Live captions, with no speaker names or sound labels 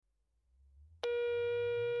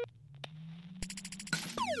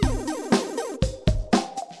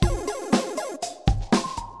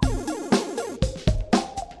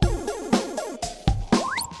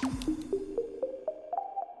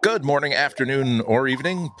Good morning, afternoon, or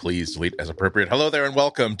evening. Please delete as appropriate. Hello there and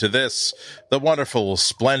welcome to this, the wonderful,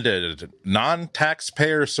 splendid,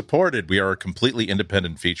 non-taxpayer supported, we are a completely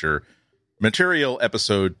independent feature, Material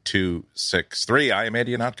episode 263. I am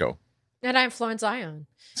Andy Ihnatko. And I'm Florence Ion.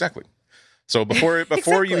 Exactly. So before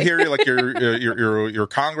Exactly. you hear like your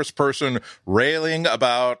congressperson railing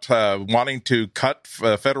about wanting to cut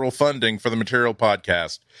federal funding for the Material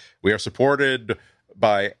podcast, we are supported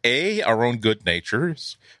by A, our own good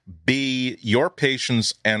natures, B, your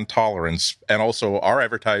patience and tolerance, and also our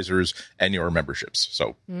advertisers and your memberships.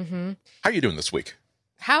 So how are you doing this week?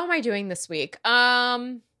 How am I doing this week?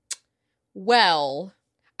 Well,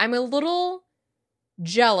 I'm a little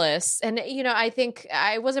jealous, and I think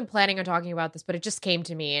I wasn't planning on talking about this, but it just came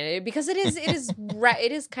to me, and because it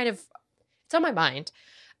is kind of, it's on my mind.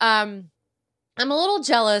 I'm a little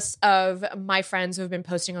jealous of my friends who have been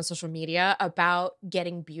posting on social media about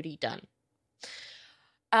getting beauty done.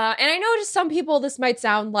 And I know to some people this might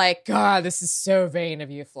sound like, God, this is so vain of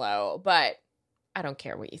you, Flo, but I don't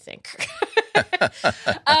care what you think.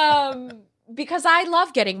 Because I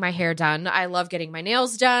love getting my hair done. I love getting my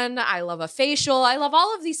nails done. I love a facial. I love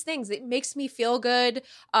all of these things. It makes me feel good.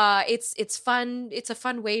 It's fun. It's a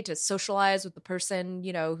fun way to socialize with the person,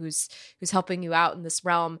 who's helping you out in this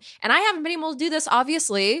realm. And I haven't been able to do this,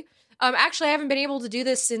 obviously. Actually, I haven't been able to do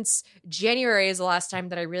this since January is the last time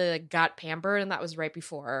that I really got pampered, and that was right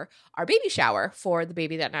before our baby shower for the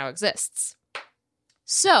baby that now exists.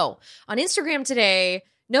 So on Instagram today,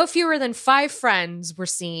 no fewer than 5 friends were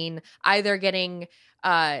seen either getting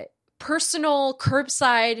personal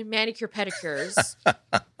curbside manicure pedicures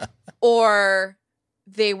or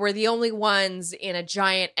they were the only ones in a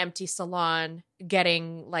giant empty salon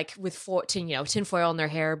getting with tinfoil in their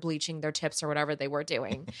hair, bleaching their tips or whatever they were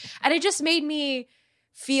doing. And it just made me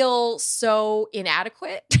feel so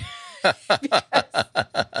inadequate.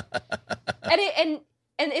 And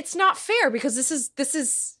it's not fair because this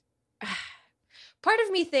is part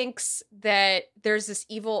of me thinks that there's this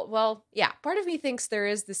part of me thinks there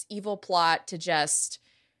is this evil plot to just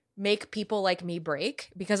make people like me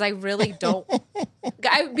break, because I really don't.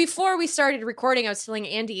 Before we started recording, I was telling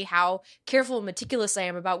Andy how careful and meticulous I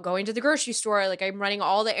am about going to the grocery store. I'm running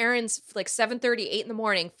all the errands 7:30, 8 in the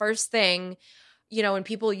morning, first thing. And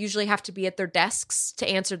people usually have to be at their desks to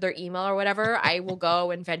answer their email or whatever. I will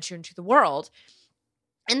go and venture into the world.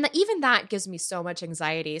 And even that gives me so much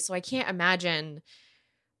anxiety. So I can't imagine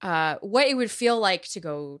what it would feel like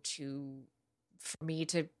for me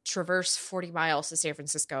to traverse 40 miles to San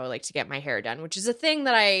Francisco, to get my hair done, which is a thing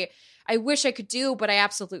that I wish I could do, but I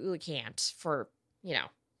absolutely can't for, in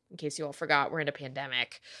case you all forgot, we're in a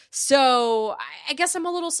pandemic. So I guess I'm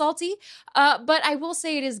a little salty, but I will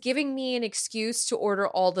say it is giving me an excuse to order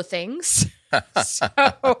all the things. So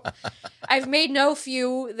I've made no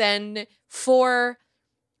few than 4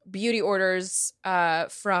 beauty orders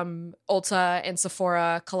from Ulta and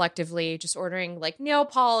Sephora collectively, just ordering nail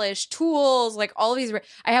polish, tools, all of these.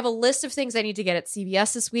 I have a list of things I need to get at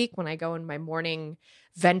CVS this week when I go in my morning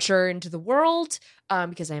venture into the world,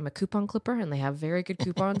 because I am a coupon clipper and they have very good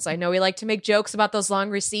coupons. I know we like to make jokes about those long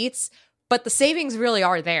receipts, but the savings really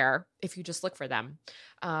are there if you just look for them.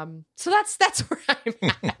 So that's where I'm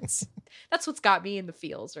at. That's what's got me in the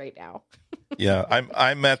feels right now. Yeah,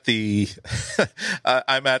 I'm at the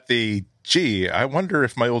gee, I wonder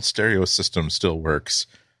if my old stereo system still works.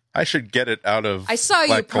 I should get it out of I saw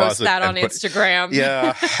you post that on Instagram.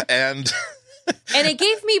 Yeah, and and it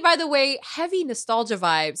gave me, by the way, heavy nostalgia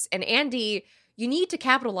vibes. And Andy, you need to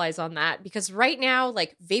capitalize on that, because right now,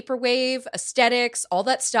 vaporwave, aesthetics, all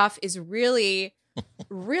that stuff is really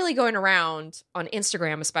really going around on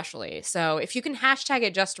Instagram especially. So if you can hashtag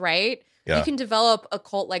it just right, you can develop a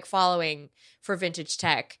cult-like following for vintage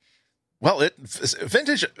tech. Well,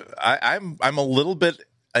 vintage, I'm a little bit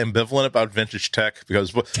ambivalent about vintage tech,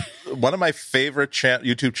 because one of my favorite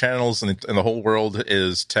YouTube channels in the whole world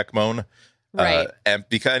is Techmoan. Right. And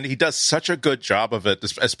he does such a good job of it,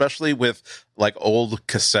 especially with old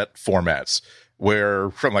cassette formats, where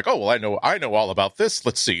from I know all about this.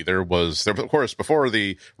 Let's see. There was, of course, before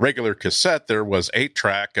the regular cassette, there was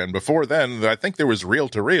 8-track, and before then, I think there was reel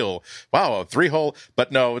to reel. Wow, a 3-hole.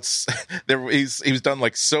 But no, it's there. He's done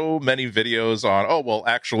so many videos on.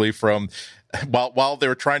 Actually, from while they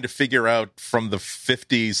were trying to figure out from the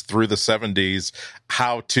 50s through the 70s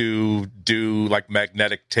how to do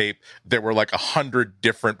magnetic tape, there were 100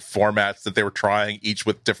 different formats that they were trying, each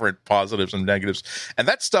with different positives and negatives. And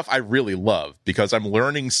that stuff I really love, because I'm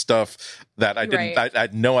learning stuff that I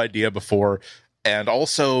had no idea before. And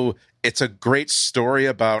also, it's a great story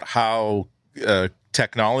about how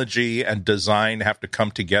technology and design have to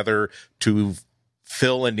come together to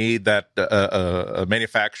fill a need that a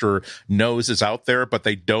manufacturer knows is out there, but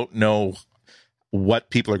they don't know what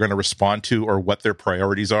people are going to respond to or what their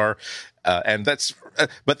priorities are. And that's,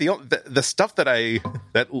 but the stuff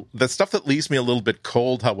the stuff that leaves me a little bit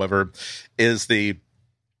cold, however, is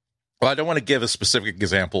well, I don't want to give a specific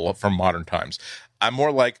example from modern times. I'm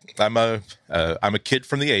more like, I'm a kid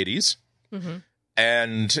from the 80s. Mm-hmm.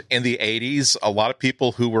 And in the 80s, a lot of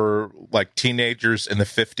people who were like teenagers in the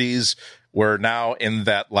 50s were now in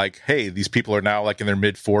that, like, hey, these people are now like in their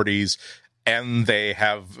mid 40s, and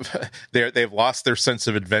they've lost their sense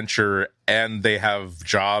of adventure, and they have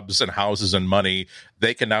jobs and houses and money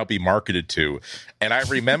they can now be marketed to. And I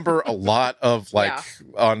remember a lot of like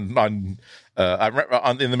in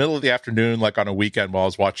the middle of the afternoon, like on a weekend while I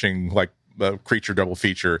was watching like Creature double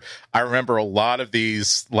feature, I remember a lot of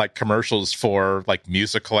these like commercials for like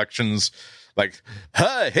music collections, like,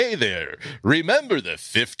 hi, hey there, remember the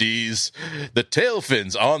 50s, the tail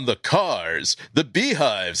fins on the cars, the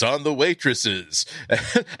beehives on the waitresses,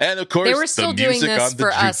 and of course they were still the music doing this on the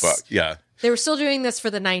for jukebox. us. Yeah. They were still doing this for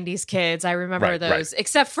the 90s kids. I remember those. Right.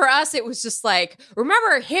 Except for us, it was just like,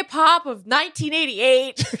 remember hip hop of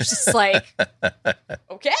 1988? It's just like,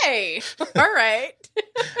 okay, all right.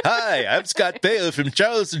 Hi, I'm Scott Baio from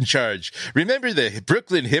Charles in Charge. Remember the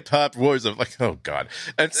Brooklyn hip hop wars of, like, oh God.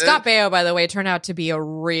 Scott Baio, by the way, turned out to be a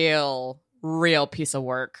real piece of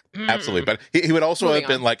work. Absolutely. But he would also have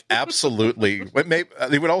been like absolutely,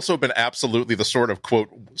 he would also have been absolutely the sort of quote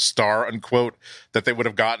star unquote that they would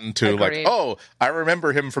have gotten to. Agreed. Like, oh, I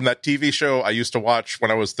remember him from that TV show I used to watch when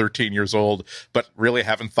I was 13 years old, but really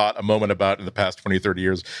haven't thought a moment about in the past 20, 30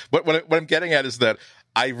 years. But what I'm getting at is that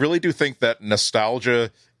I really do think that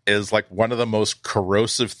nostalgia is like one of the most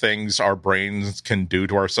corrosive things our brains can do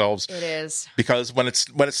to ourselves. It is. Because when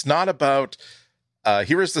it's not about,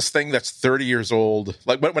 here is this thing that's 30 years old.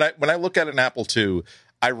 Like when I look at an Apple II,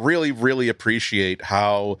 I really, really appreciate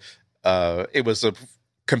how it was a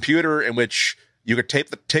computer in which you could take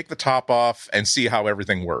the top off and see how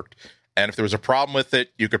everything worked. And if there was a problem with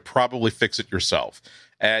it, you could probably fix it yourself.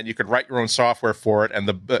 And you could write your own software for it. And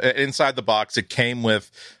inside the box, it came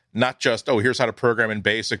with not just, oh, here's how to program in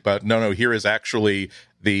BASIC, but no, here is actually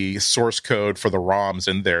the source code for the ROMs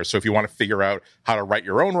in there. So if you want to figure out how to write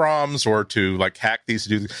your own ROMs or to like hack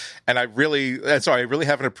these, and I really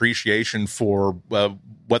have an appreciation for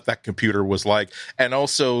what that computer was like. And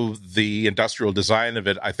also the industrial design of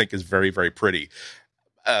it, I think, is very, very pretty.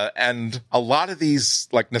 And a lot of these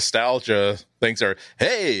like nostalgia things are,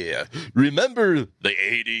 hey, remember the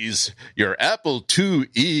 80s, your Apple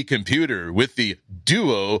IIe computer with the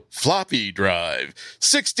Duo floppy drive,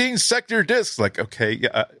 16 sector discs. Like, okay,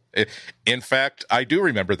 yeah. In fact, I do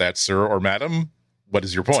remember that, sir or madam. What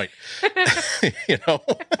is your point? You know?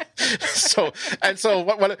 So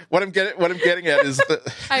what I'm getting at is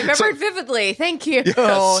that I remember it vividly. Thank you.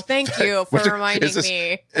 Yes. Thank you for reminding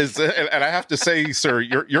me. And I have to say, sir,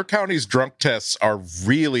 your county's drunk tests are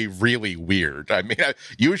really, really weird. I mean,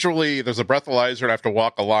 usually there's a breathalyzer and I have to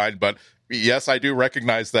walk a line, but yes, I do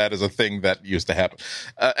recognize that as a thing that used to happen.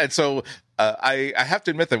 And so I have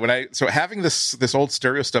to admit that having this old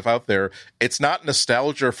stereo stuff out there, it's not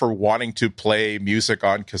nostalgia for wanting to play music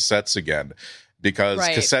on cassettes again, because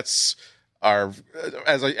cassettes are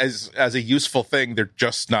as a useful thing, they're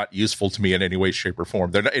just not useful to me in any way, shape, or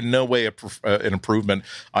form. They're in no way an improvement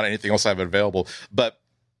on anything else I have available. But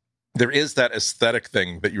there is that aesthetic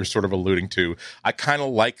thing that you're sort of alluding to. I kind of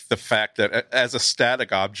like the fact that as a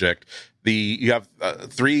static object, you have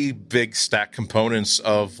three big stack components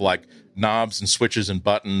of like knobs and switches and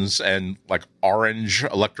buttons and like orange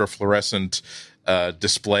electrofluorescent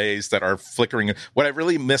displays that are flickering. What I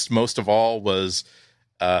really missed most of all was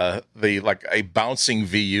a bouncing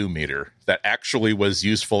VU meter that actually was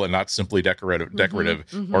useful and not simply decorative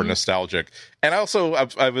or nostalgic. And also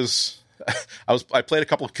I played a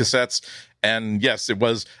couple of cassettes, and yes,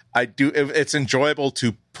 it's enjoyable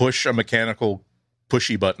to push a mechanical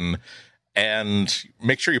pushy button and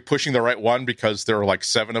make sure you're pushing the right one, because there are like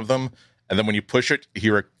 7 of them. And then when you push it, you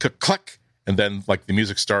hear a click, and then like the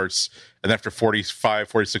music starts. And after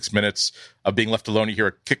 46 minutes of being left alone, you hear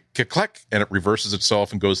a kick, click, and it reverses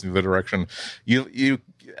itself and goes in the other direction.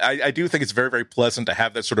 I do think it's very, very pleasant to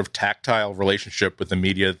have that sort of tactile relationship with the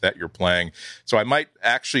media that you're playing. So I might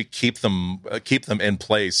actually keep them in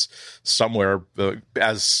place somewhere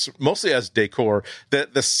mostly as decor.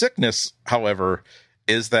 The sickness, however,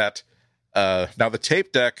 is that now the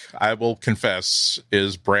tape deck, I will confess,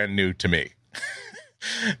 is brand new to me.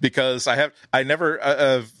 Because I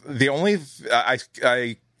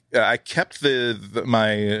kept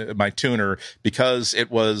my tuner because it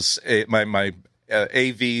was my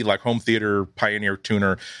AV, like home theater Pioneer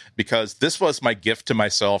tuner, because this was my gift to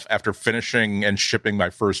myself after finishing and shipping my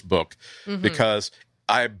first book, because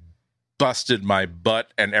I busted my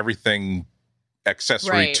butt and everything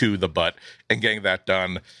accessory to the butt and getting that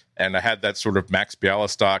done. And I had that sort of Max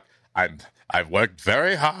Bialystock. I've worked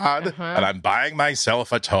very hard, and I'm buying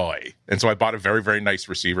myself a toy. And so I bought a very, very nice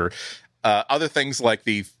receiver. Other things like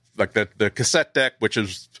the cassette deck, which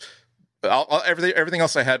is everything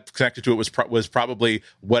else I had connected to it was probably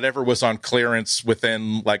whatever was on clearance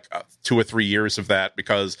within like 2 or 3 years of that,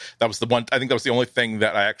 because that was the one. I think that was the only thing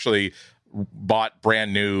that I actually bought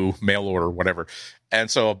brand new, mail order, whatever. And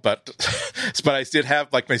so, but I did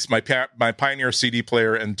have like my Pioneer CD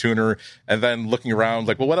player and tuner, and then looking around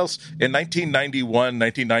like, well, what else in 1991,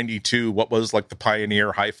 1992? What was like the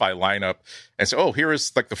Pioneer hi-fi lineup? And so, oh, here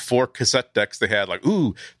is like the 4 cassette decks they had. Like,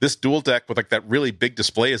 ooh, this dual deck with like that really big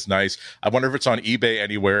display is nice. I wonder if it's on eBay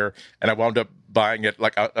anywhere. And I wound up buying it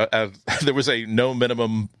like there was a no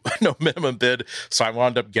minimum bid, so I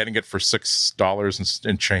wound up getting it for $6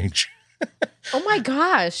 and change. Oh my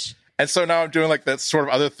gosh. And so now I'm doing like that sort of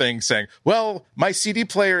other thing, saying, well, my CD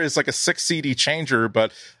player is like a 6 CD changer,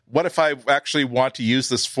 but what if I actually want to use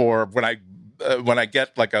this for when I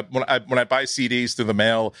get like when I buy CDs through the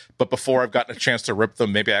mail, but before I've gotten a chance to rip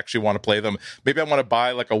them, maybe I actually want to play them. Maybe I want to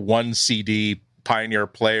buy like a 1 CD Pioneer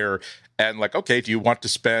player, and like, okay, do you want to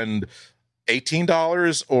spend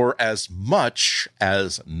 $18 or as much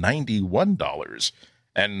as $91?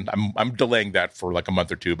 And I'm delaying that for like a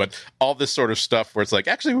month or two, but all this sort of stuff where it's like,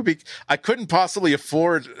 actually I couldn't possibly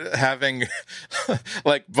afford having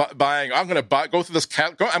like buying. I'm going to go through this.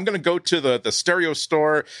 I'm going to go to the stereo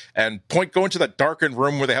store and go into that darkened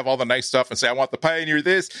room where they have all the nice stuff and say, I want the Pioneer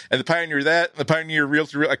this and the Pioneer that and the Pioneer reel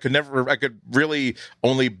to reel. I could really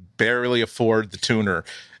only barely afford the tuner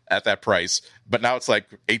at that price. But now it's like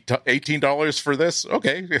 $18 for this.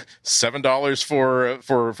 Okay, $7 for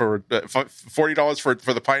 $40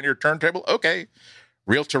 for the Pioneer turntable. Okay,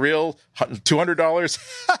 reel to reel,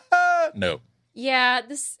 $200. No. Yeah,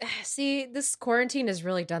 this quarantine has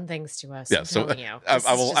really done things to us. Yeah, so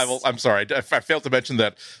I'm sorry. I failed to mention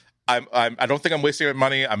that. I don't think I'm wasting my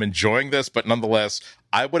money. I'm enjoying this, but nonetheless,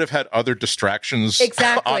 I would have had other distractions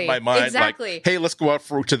on my mind. Exactly. Like, hey, let's go out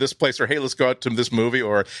to this place, or hey, let's go out to this movie,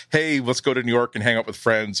 or hey, let's go to New York and hang out with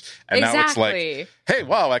friends. And now it's like, hey,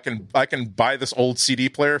 wow, I can buy this old CD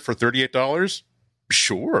player for $38.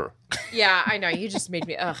 Sure. Yeah, I know. You just made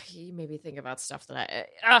me. You made me think about stuff that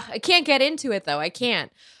I can't get into it though. I can't.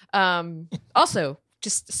 Also,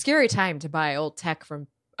 just a scary time to buy old tech from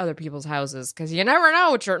other people's houses, because you never know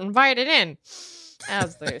what you're invited in,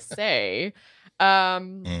 as they say.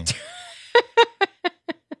 Well,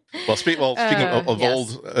 speaking of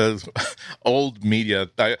yes. Old media,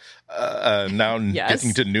 now yes.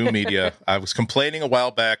 Getting to new media, I was complaining a while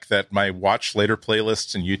back that my watch later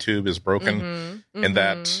playlists in YouTube is broken, and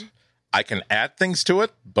that I can add things to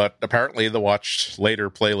it, but apparently the watch later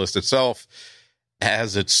playlist itself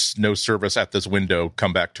has its no service at this window,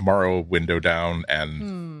 come back tomorrow window down,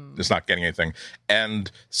 and it's not getting anything.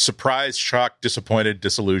 And surprised, shocked, disappointed,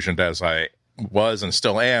 disillusioned as I was and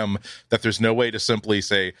still am, that there's no way to simply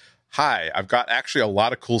say, hi, I've got actually a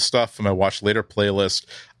lot of cool stuff in my watch later playlist.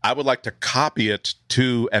 I would like to copy it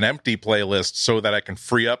to an empty playlist so that I can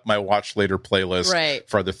free up my watch later playlist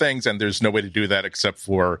for other things. And there's no way to do that except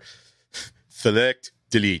for select,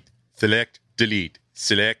 delete, select, delete,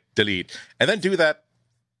 select, delete, and then do that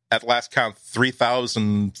at last count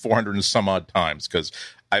 3,400 and some odd times, because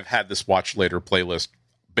I've had this watch later playlist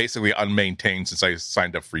basically unmaintained since I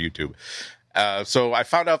signed up for YouTube. So I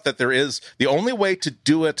found out that there is the only way to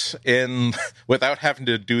do it without having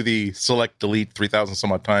to do the select delete 3,000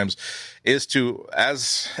 some odd times is to,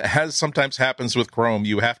 as sometimes happens with Chrome,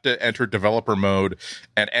 you have to enter developer mode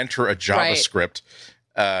and enter a JavaScript.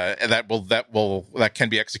 And that can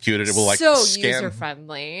be executed. It will like so scan. User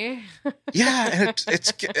friendly. Yeah, and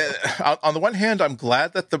it's on the one hand, I'm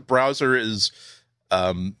glad that the browser is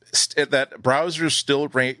that browsers still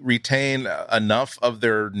retain enough of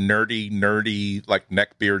their nerdy like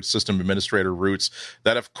neckbeard system administrator roots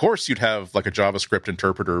that of course you'd have like a JavaScript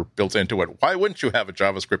interpreter built into it. Why wouldn't you have a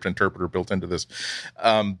JavaScript interpreter built into this?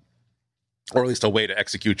 Or at least a way to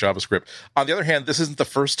execute JavaScript. On the other hand, this isn't the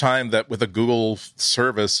first time that with a Google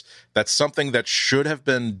service, that's something that should have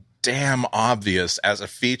been damn obvious as a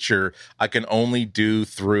feature I can only do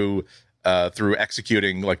through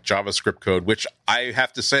executing like JavaScript code, which I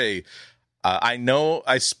have to say, I know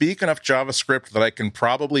I speak enough JavaScript that I can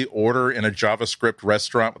probably order in a JavaScript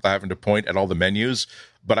restaurant without having to point at all the menus.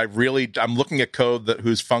 But I'm looking at code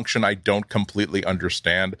whose function I don't completely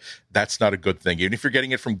understand. That's not a good thing. Even if you're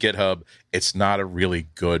getting it from GitHub, it's not a really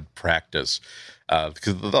good practice.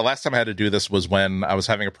 Because the last time I had to do this was when I was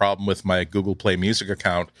having a problem with my Google Play Music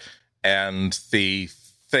account, and the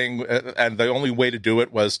only way to do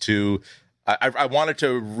it was to I wanted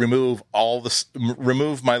to remove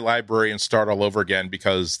my library and start all over again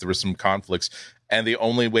because there was some conflicts. And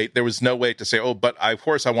there was no way to say, oh, but of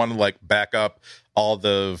course I want to like back up all of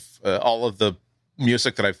the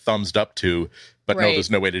music that I've thumbsed up to, but no,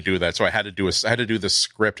 there's no way to do that. So I had to do this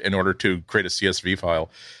script in order to create a CSV file.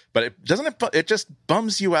 But it just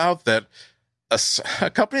bums you out that a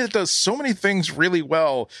company that does so many things really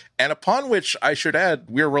well, and upon which I should add,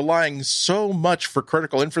 we're relying so much for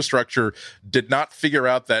critical infrastructure, did not figure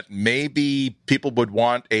out that maybe people would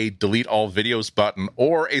want a delete all videos button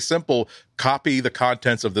or a simple copy the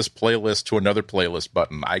contents of this playlist to another playlist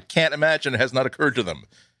button. I can't imagine it has not occurred to them.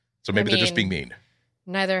 So maybe they're just being mean.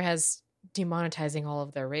 Neither has demonetizing all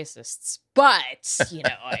of their racists. But, we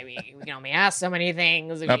can only ask so many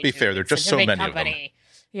things. Not be fair, there are just so many of them.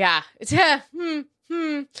 Yeah.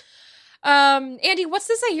 Andy, what's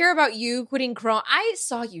this I hear about you quitting Chrome? I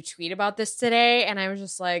saw you tweet about this today, and I was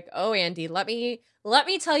just like, oh, Andy, let me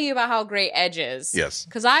tell you about how great Edge is. Yes.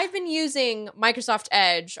 Because I've been using Microsoft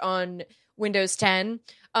Edge on Windows 10,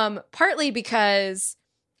 partly because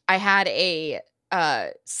I had a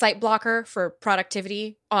site blocker for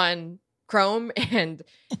productivity on Chrome, and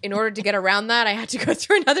in order to get around that, I had to go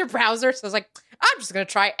through another browser. So I was like, I'm just going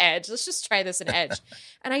to try Edge. Let's just try this in Edge.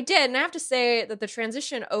 And I did. And I have to say that the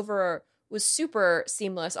transition over was super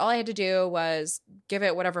seamless. All I had to do was give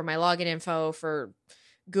it whatever my login info for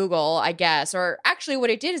Google, I guess. Or actually what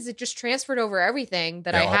it did is it just transferred over everything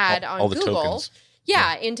that I had on Google.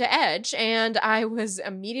 Into Edge. And I was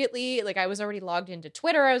immediately, I was already logged into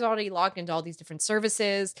Twitter. I was already logged into all these different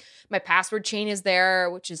services. My password chain is there,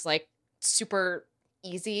 which is super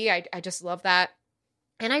easy. I just love that.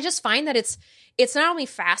 And I just find that it's not only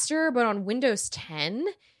faster, but on Windows 10,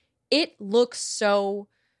 it looks so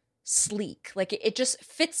sleek. It just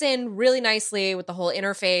fits in really nicely with the whole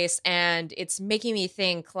interface, and it's making me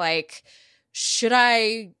think, should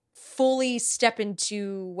I fully step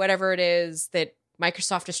into whatever it is that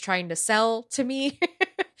Microsoft is trying to sell to me?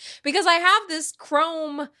 Because I have this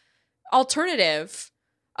Chrome alternative.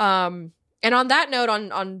 And on that note,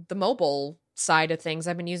 on the mobile side of things,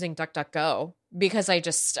 I've been using DuckDuckGo because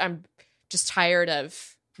I'm just tired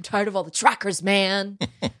of all the trackers, man.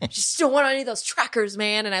 Just don't want any of those trackers,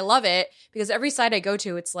 man. And I love it because every site I go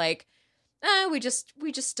to, it's we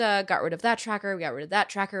just got rid of that tracker. We got rid of that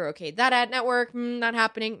tracker. Okay, that ad network, not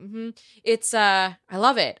happening. It's I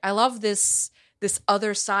love it. I love this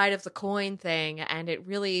other side of the coin thing, and it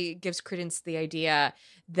really gives credence to the idea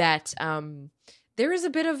that there's a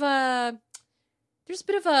bit of a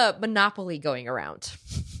monopoly going around.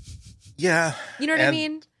 Yeah. You know what I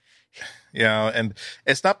mean? Yeah, and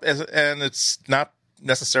it's not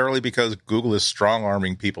necessarily because Google is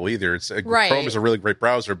strong-arming people either. Chrome is a really great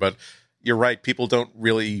browser, but you're right, people don't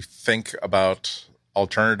really think about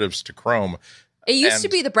alternatives to Chrome. It used to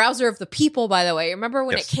be the browser of the people, by the way. Remember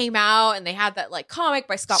when it came out and they had that comic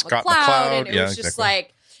by Scott McCloud, and it was just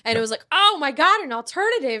and it was oh my God, an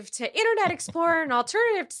alternative to Internet Explorer, an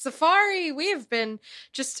alternative to Safari. We've been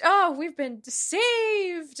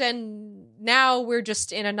deceived, and now we're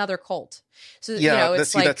just in another cult. So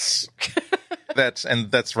it's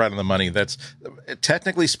that's right on the money. That's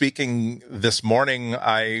technically speaking. This morning,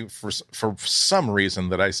 for some reason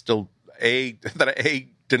that I still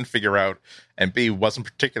didn't figure out, and B, wasn't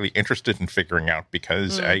particularly interested in figuring out,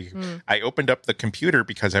 because I opened up the computer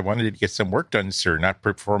because I wanted to get some work done, sir, not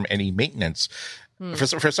perform any maintenance.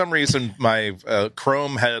 For some reason, my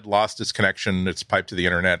Chrome had lost its connection, its pipe to the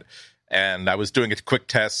internet, and I was doing a quick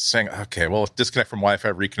test saying, okay, well, disconnect from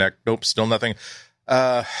Wi-Fi, reconnect. Nope, still nothing.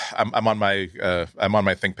 I'm on my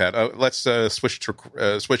ThinkPad. Let's switch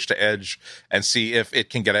to Edge and see if it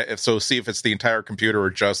can see if it's the entire computer or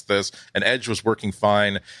just this. And Edge was working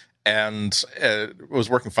fine, and it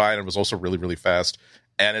was also really, really fast.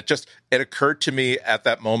 And it occurred to me at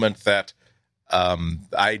that moment that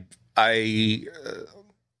I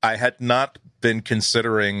had not been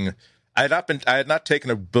considering. I had not taken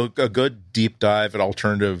a good deep dive at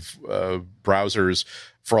alternative browsers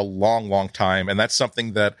for a long, long time. And that's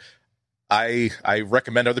something that I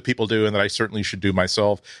recommend other people do, and that I certainly should do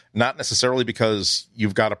myself. Not necessarily because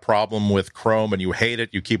you've got a problem with Chrome and you hate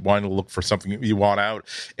it, you keep wanting to look for something you want out.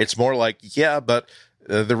 It's more but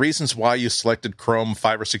the reasons why you selected Chrome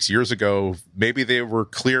 5 or 6 years ago, maybe they were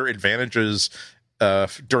clear advantages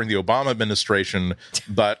during the Obama administration,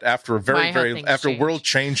 but after after world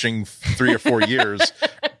changing 3 or 4 years,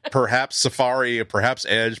 perhaps Safari, perhaps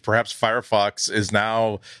Edge, perhaps Firefox is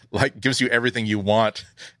now like gives you everything you want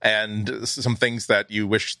and some things that you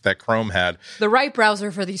wish that Chrome had. The right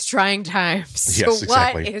browser for these trying times. Yes, so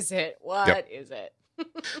exactly. What is it? What is it?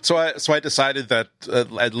 So I decided that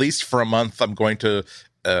at least for a month, I'm going to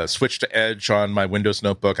switch to Edge on my Windows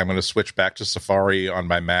notebook. I'm going to switch back to Safari on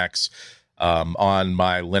my Macs. On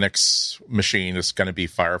my Linux machine, it's going to be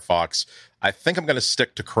Firefox. I think I'm going to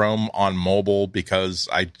stick to Chrome on mobile because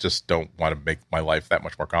I just don't want to make my life that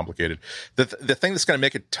much more complicated. The thing that's going to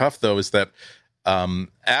make it tough, though, is that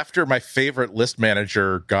after my favorite list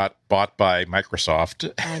manager got bought by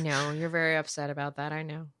Microsoft. I know. You're very upset about that. I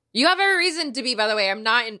know. You have every reason to be, by the way. I'm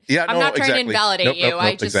not trying exactly. to invalidate you.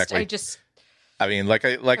 I mean, like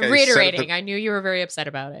I reiterating, I knew you were very upset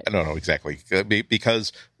about it. No, exactly.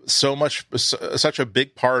 Because such a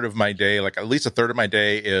big part of my day, like at least a third of my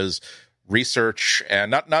day, is research, and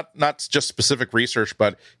not just specific research,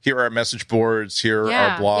 but here are message boards, here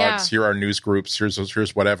are blogs, here are news groups,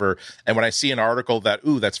 here's whatever. And when I see an article that,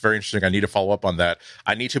 that's very interesting, I need to follow up on that.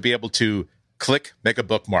 I need to be able to click, make a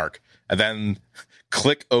bookmark, and then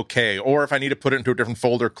click OK. Or if I need to put it into a different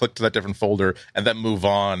folder, click to that different folder and then move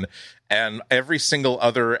on. And every single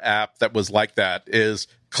other app that was like that is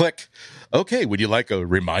click. Okay, would you like a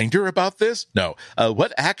reminder about this? No.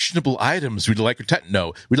 What actionable items would you like to attach?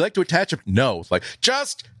 No. Would you like to attach them? No. Like,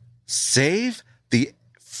 just save the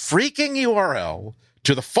freaking URL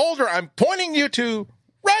to the folder I'm pointing you to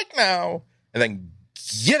right now and then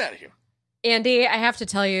get out of here. Andy, I have to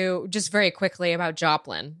tell you just very quickly about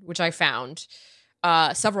Joplin, which I found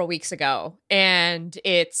several weeks ago. And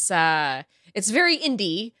it's very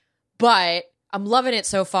indie, but I'm loving it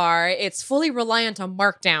so far. It's fully reliant on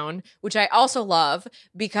Markdown, which I also love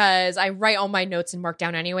because I write all my notes in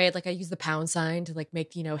Markdown anyway. Like I use the pound sign to like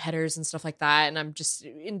make, headers and stuff like that. And I'm just,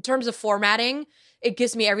 in terms of formatting, it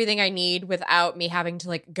gives me everything I need without me having to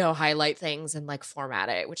like go highlight things and like format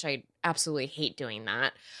it, which I absolutely hate doing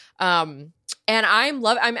that. And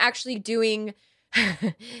I'm actually doing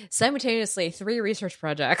simultaneously 3 research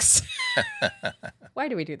projects. Why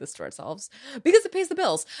do we do this to ourselves? Because it pays the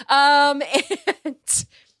bills. And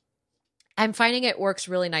I'm finding it works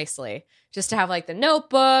really nicely just to have like the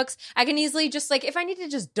notebooks. I can easily just like, if I need to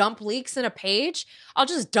just dump leaks in a page, I'll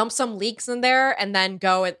just dump some leaks in there and then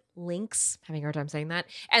go at links, having a hard time saying that.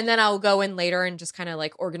 And then I'll go in later and just kind of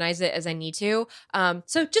like organize it as I need to.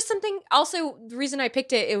 So just something, also the reason I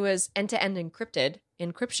picked it was end-to-end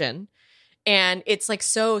encryption. And it's like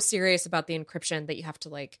so serious about the encryption that you have to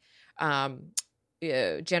like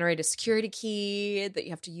generate a security key that you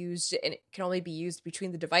have to use, and it can only be used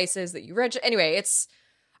between the devices that you register. Anyway,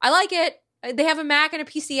 I like it. They have a Mac and a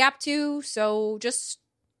PC app too, so just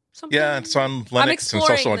something. Yeah, it's on Linux,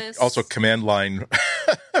 and it's also a command line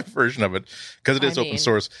version of it because it is open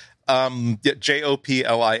source. Joplin.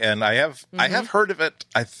 I have heard of it.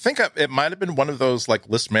 I think it might have been one of those like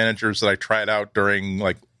list managers that I tried out during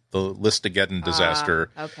like the Listageddon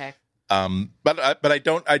disaster. Okay. But I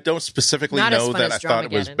don't specifically know that I thought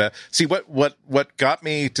it was bad. See, what got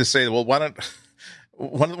me to say, well, why don't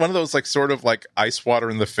one of those like sort of like ice water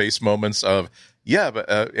in the face moments of,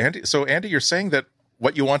 but Andy, you're saying that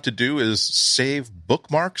what you want to do is save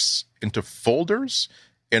bookmarks into folders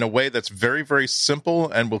in a way that's very, very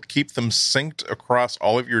simple and will keep them synced across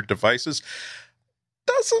all of your devices.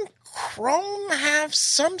 Doesn't Chrome have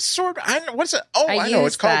some sort of, what is it? Oh, I know.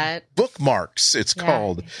 It's called bookmarks. It's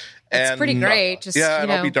called. It's pretty great. Just, and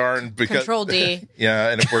I'll be darned because Control D. Yeah,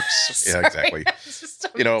 and it works. Yeah, exactly.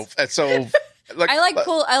 And so like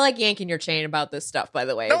I like yanking your chain about this stuff, by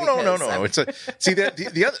the way. No. It's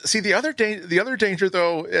the other danger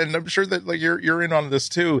though, and I'm sure that like you're in on this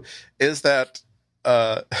too, is that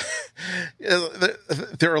there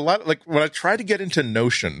are a lot, like when I try to get into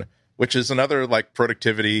Notion, which is another like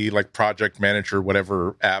productivity, like project manager,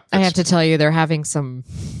 whatever app. I have to tell you, they're having some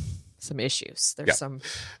issues. There's some,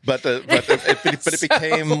 but it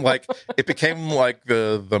became like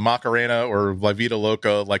the Macarena or La Vida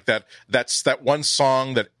Loca, like that. That's that one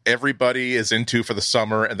song that everybody is into for the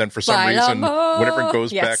summer, and then for some reason, whenever it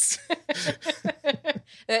goes back,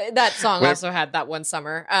 that song also had that one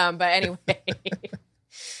summer. But anyway,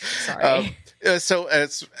 sorry. So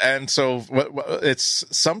it's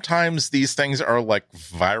sometimes these things are like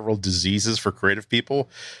viral diseases for creative people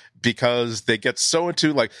because they get so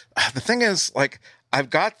into like, the thing is like,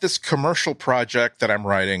 I've got this commercial project that I'm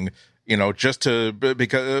writing, just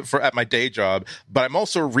because for at my day job, but I'm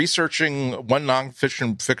also researching one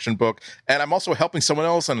fiction book, and I'm also helping someone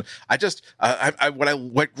else. And I just,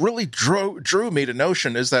 what really drew me to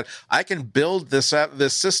Notion is that I can build this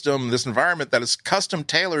system, this environment that is custom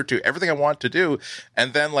tailored to everything I want to do.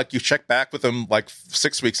 And then like you check back with them like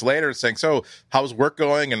 6 weeks later saying, so how's work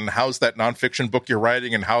going? And how's that nonfiction book you're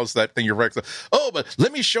writing? And how's that thing you're writing? Oh, but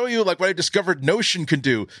let me show you like what I discovered Notion can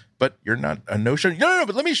do. But you're not a Notion. No,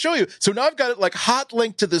 but let me show you. So now I've got it like hot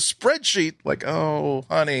linked to this spreadsheet. Like, oh,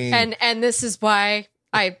 honey. And this is why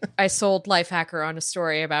I sold Lifehacker on a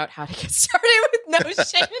story about how to get started with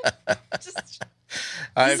Notion.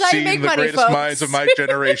 I've seen the greatest minds of my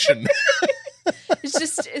generation.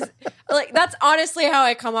 It's like, that's honestly how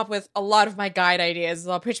I come up with a lot of my guide ideas.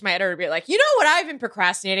 I'll pitch my editor and be like, you know what I've been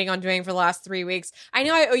procrastinating on doing for the last 3 weeks? I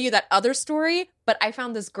know I owe you that other story, but I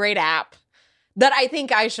found this great app that I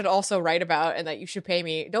think I should also write about and that you should pay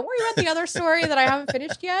me. Don't worry about the other story that I haven't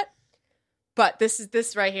finished yet. But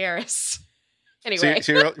this right here is... Anyway.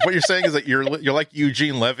 See, what you're saying is that you're like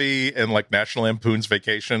Eugene Levy in like National Lampoon's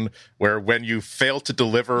Vacation, where when you fail to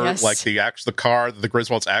deliver like the car that the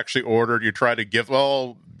Griswolds actually ordered, you try to give,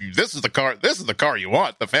 this is the car you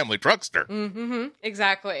want, the family truckster. Mm-hmm.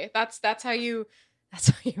 Exactly. That's how you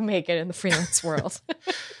make it in the freelance world.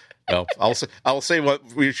 Well, I'll say what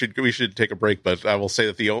we should take a break, but I will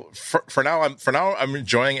say that for now I'm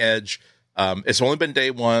enjoying Edge. It's only been day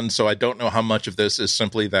one, so I don't know how much of this is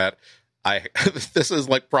simply that this is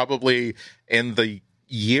like probably in the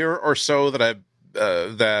year or so that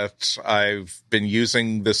I've been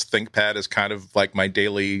using this ThinkPad as kind of like my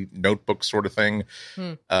daily notebook sort of thing.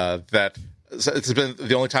 That it's been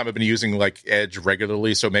the only time I've been using like Edge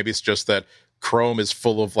regularly. So maybe it's just that Chrome is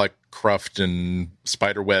full of like cruft and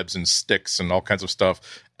spider webs and sticks and all kinds of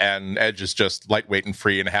stuff, and Edge is just lightweight and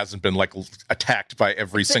free and hasn't been like attacked by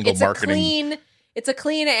every single marketing. It's a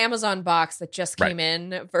clean Amazon box that just came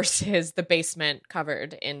in versus the basement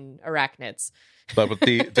covered in arachnids. But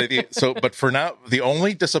but for now, the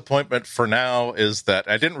only disappointment for now is that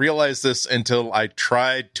I didn't realize this until I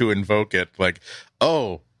tried to invoke it. Like,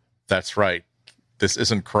 oh, that's right. This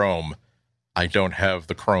isn't Chrome. I don't have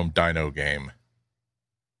the Chrome Dino game.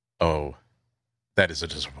 Oh, that is a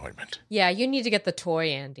disappointment. Yeah, you need to get the toy,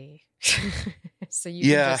 Andy. So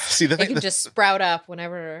you can just sprout up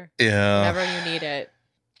whenever you need it.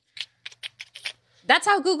 That's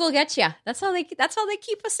how Google gets you. That's how they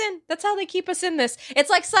keep us in. That's how they keep us in this. It's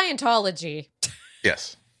like Scientology.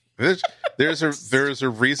 Yes. There's a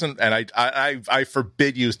reason, and I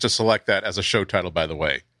forbid you to select that as a show title, by the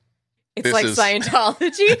way. It's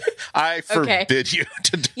Scientology. I forbid you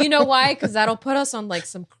to do. You know why? Because that'll put us on like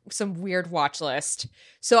some weird watch list.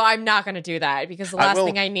 So I'm not going to do that because the last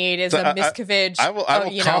thing I need is a Miscavige.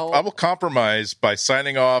 I will compromise by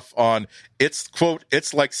signing off on it's quote.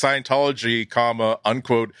 It's like Scientology, comma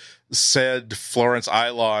unquote. Said Florence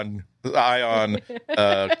Ion,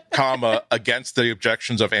 comma against the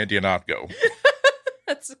objections of Andy Ihnatko.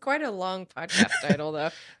 That's quite a long podcast title,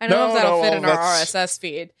 though. I don't know if that'll fit in our RSS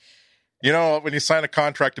feed. You know, when you sign a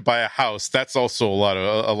contract to buy a house, that's also a lot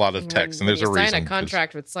of text, and there's a reason. Sign a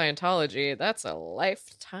contract with Scientology, that's a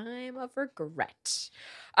lifetime of regret.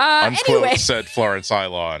 Unquote, anyway, said Florence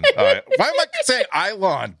Ilon. Why am I saying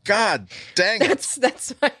Ilon? God dang it!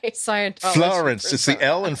 That's my Scientology. Florence. Persona. It's the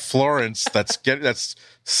L in Florence that's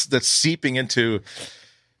seeping into.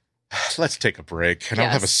 Let's take a break, and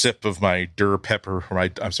I'll have a sip of my Dur Pepper.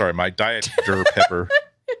 My Diet Dur Pepper.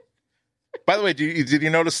 By the way, did you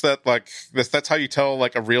notice that like that's how you tell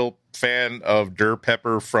like a real fan of Dur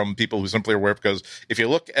Pepper from people who simply are aware? Because if you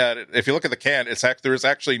look at the can, there is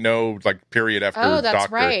actually no like period after. Oh, that's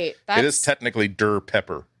doctor. Right. It is technically Dur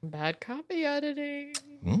Pepper. Bad copy editing.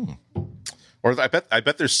 Or I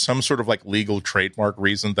bet there's some sort of like legal trademark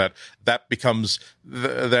reason that becomes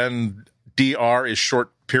then DR is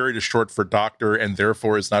short. Period is short for doctor, and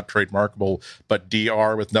therefore is not trademarkable. But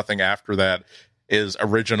DR with nothing after that is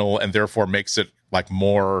original and therefore makes it like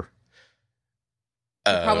more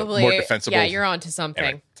probably more defensible. Yeah, you're onto something.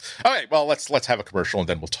 Anyway. All right, well let's have a commercial and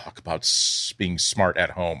then we'll talk about being smart at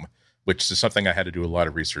home, which is something I had to do a lot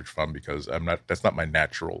of research from because that's not my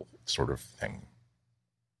natural sort of thing.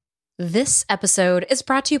 This episode is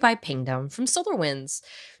brought to you by Pingdom from SolarWinds.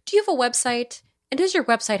 Do you have a website? And does your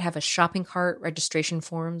website have a shopping cart, registration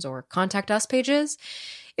forms, or contact us pages?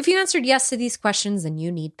 If you answered yes to these questions, then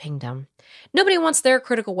you need Pingdom. Nobody wants their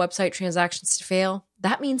critical website transactions to fail.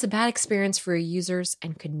 That means a bad experience for your users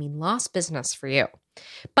and could mean lost business for you.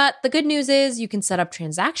 But the good news is you can set up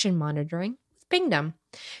transaction monitoring with Pingdom.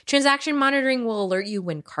 Transaction monitoring will alert you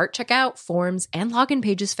when cart checkout, forms, and login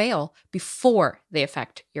pages fail before they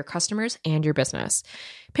affect your customers and your business.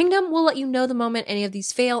 Pingdom will let you know the moment any of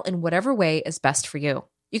these fail in whatever way is best for you.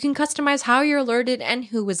 You can customize how you're alerted and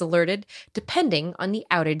who is alerted depending on the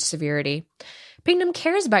outage severity. Pingdom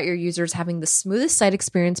cares about your users having the smoothest site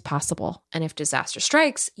experience possible, and if disaster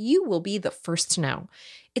strikes, you will be the first to know.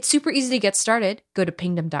 It's super easy to get started. Go to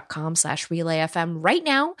pingdom.com/relayfm right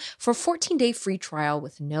now for a 14-day free trial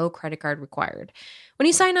with no credit card required. When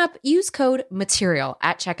you sign up, use code MATERIAL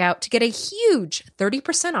at checkout to get a huge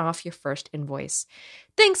 30% off your first invoice.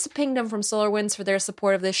 Thanks to Pingdom from SolarWinds for their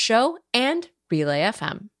support of this show and Relay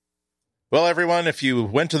FM. Well, everyone, if you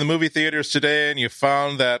went to the movie theaters today and you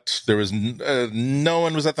found that there was no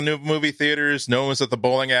one was at the new movie theaters, no one was at the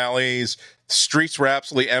bowling alleys, the streets were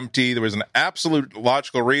absolutely empty, there was an absolute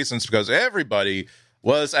logical reason. It's because everybody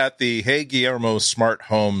was at the Hey Guillermo Smart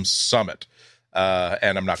Home Summit.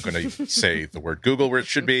 And I'm not going to say the word Google where it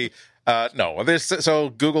should be. So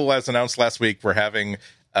Google, as announced last week, we're having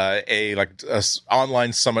a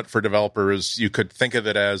online summit for developers. You could think of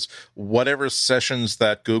it as whatever sessions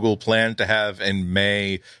that Google planned to have in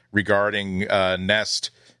May regarding Nest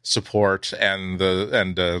support and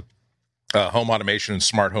home automation and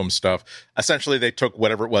smart home stuff. Essentially, they took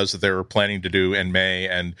whatever it was that they were planning to do in May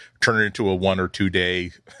and turned it into a 1 or 2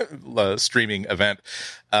 day streaming event.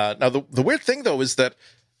 Now, the weird thing, though, is that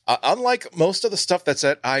unlike most of the stuff that's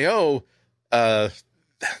at I.O.,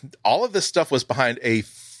 all of this stuff was behind a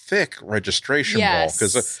thick registration wall.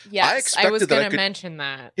 Because I was going to mention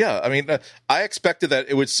that. Yeah, I mean, I expected that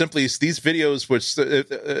it would simply, these videos, which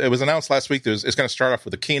it was announced last week, it's going to start off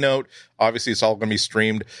with a keynote. Obviously, it's all going to be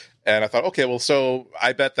streamed. And I thought, okay, well, so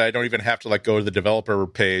I bet that I don't even have to go to the developer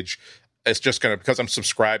page. It's just going to, because I'm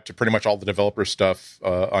subscribed to pretty much all the developer stuff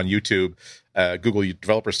on YouTube, Google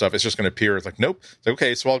developer stuff, it's just going to appear. It's nope. It's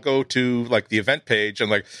okay, so I'll go to the event page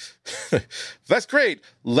and that's great.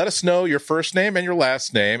 Let us know your first name and your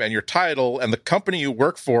last name and your title and the company you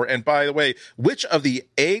work for. And by the way, which of the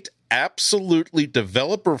 8 absolutely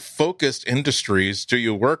developer-focused industries do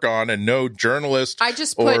you work on, and no journalist I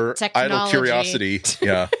just put or technology. idle curiosity?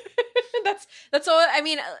 Yeah. That's all. I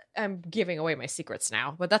mean, I'm giving away my secrets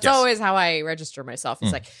now, but that's always how I register myself.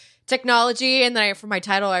 It's technology, and then for my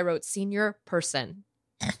title, I wrote senior person.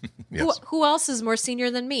 Yes. Who else is more senior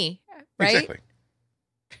than me? Right? Exactly.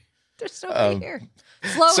 There's nobody here.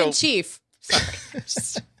 Flo in chief.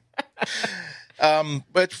 Sorry.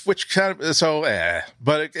 But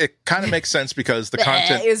it kind of makes sense because the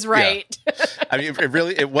content is right. Yeah. I mean,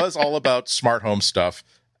 it was all about smart home stuff.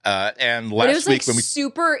 And last but it was week when we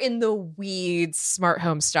super in the weeds smart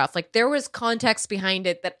home stuff, there was context behind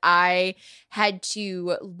it that I had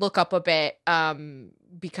to look up a bit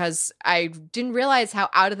because I didn't realize how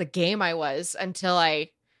out of the game I was until I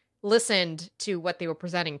listened to what they were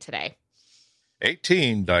presenting today.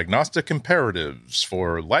 18 diagnostic imperatives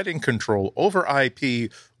for lighting control over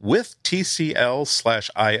IP with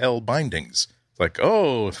TCL/IL bindings. It's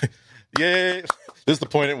oh, yay. This is the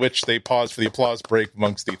point at which they pause for the applause break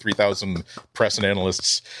amongst the 3,000 press and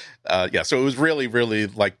analysts. So it was really, really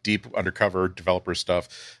deep undercover developer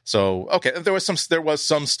stuff. So, okay, there was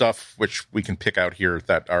some stuff which we can pick out here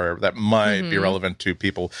that might be relevant to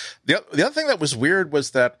people. The other thing that was weird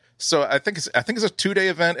was that, so I think it's a 2-day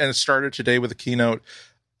event and it started today with a keynote.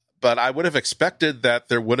 But I would have expected that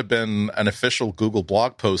there would have been an official Google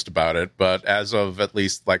blog post about it. But as of at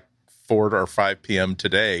least 4 or 5 p.m.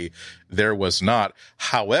 today, there was not.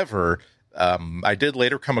 However, I did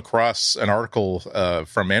later come across an article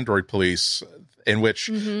from Android Police in which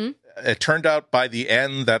it turned out by the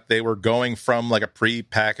end that they were going from a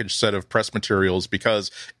pre-packaged set of press materials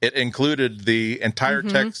because it included the entire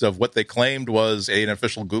text of what they claimed was an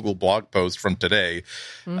official Google blog post from today,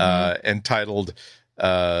 entitled,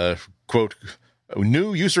 quote,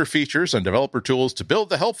 New User Features and Developer Tools to Build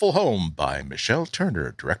the Helpful Home by Michelle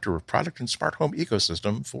Turner, Director of Product and Smart Home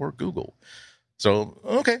Ecosystem for Google. So,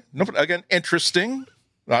 okay. Again, interesting.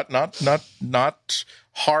 Not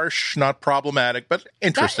harsh, not problematic, but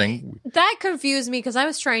interesting. That confused me because I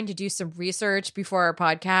was trying to do some research before our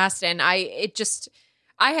podcast, and I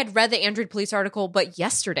had read the Android Police article, but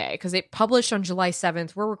yesterday, because it published on July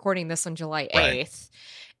 7th. We're recording this on July 8th. Right.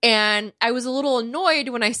 And I was a little annoyed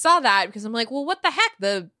when I saw that because I'm well, what the heck?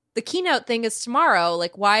 The keynote thing is tomorrow.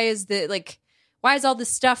 Why is all this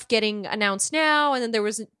stuff getting announced now? And then there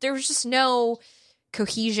was just no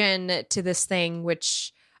cohesion to this thing,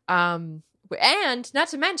 which and not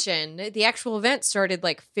to mention the actual event started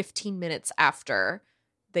 15 minutes after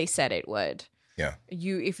they said it would. Yeah.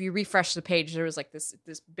 If you refresh the page, there was like this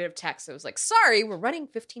bit of text that was like, "Sorry, we're running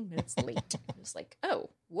 15 minutes late." It was like, "Oh,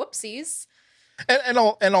 whoopsies." And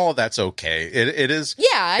all of that's okay. It is.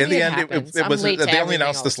 Yeah, in the end, happens. it was. They only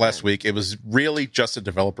announced this last week. It was really just a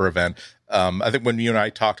developer event. I think when you and I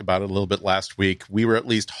talked about it a little bit last week, we were at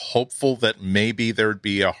least hopeful that maybe there'd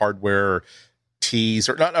be a hardware tease,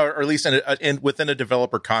 or not, or at least within a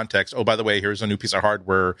developer context. Oh, by the way, here's a new piece of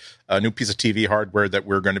hardware, a new piece of TV hardware that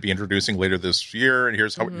we're going to be introducing later this year, and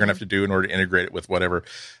here's how we're going to have to do in order to integrate it with whatever.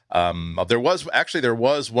 There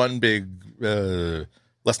was one big.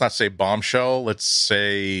 Let's not say bombshell. Let's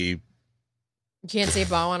say you can't say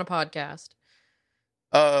bomb on a podcast.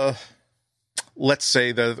 Let's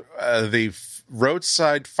say the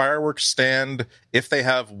roadside fireworks stand. If they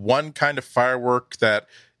have one kind of firework that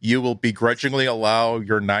you will begrudgingly allow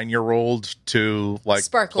your 9-year-old to like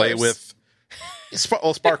Sparklers. play with.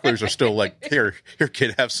 Well, sparklers are still like here,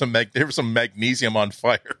 kid, have some magnesium on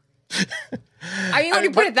fire. I mean, when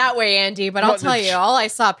you put it that way, Andy, but I'll tell you, all I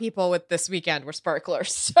saw people with this weekend were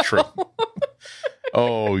sparklers. So. True.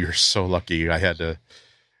 Oh, you're so lucky. I had to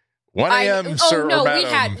 1 a.m. sir. No, or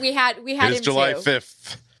madam. we had It is him July too.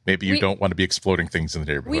 5th. Maybe you don't want to be exploding things in the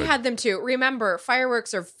neighborhood. We had them too. Remember,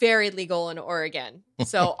 fireworks are very legal in Oregon.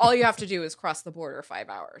 So all you have to do is cross the border 5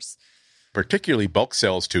 hours. Particularly bulk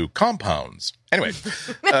sales to compounds. Anyway,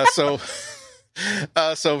 so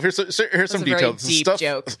here's some Very details. deep Stuff,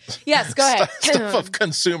 joke. Yes, go ahead. Stuff of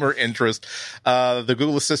consumer interest. The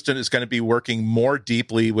Google Assistant is going to be working more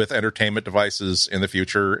deeply with entertainment devices in the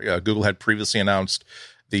future. Google had previously announced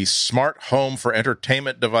the Smart Home for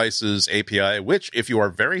Entertainment Devices API, which, if you are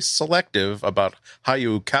very selective about how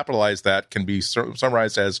you capitalize that, can be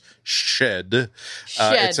summarized as SHED.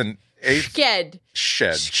 It's an Shed.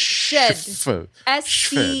 SCED,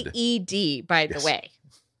 by the way.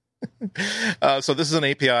 So this is an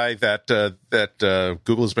API that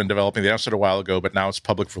Google has been developing. They announced it a while ago, but now it's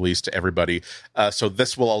public release to everybody. So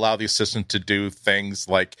this will allow the assistant to do things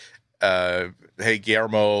like, hey,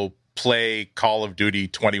 Guillermo, play Call of Duty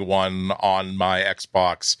 21 on my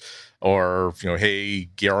Xbox, or, hey,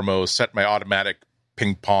 Guillermo, set my automatic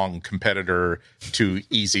ping pong competitor to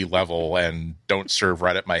easy level and don't serve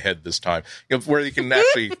right at my head this time. Where you can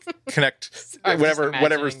actually connect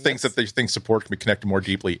whatever things that these things support can be connected more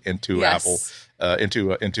deeply into Apple,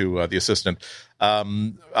 into the assistant.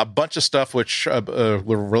 A bunch of stuff which were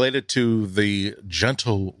related to the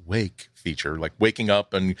gentle wake feature, like waking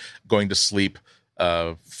up and going to sleep.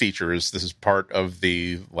 Features. This is part of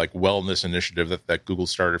the wellness initiative that Google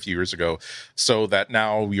started a few years ago, so that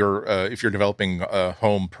now if you're developing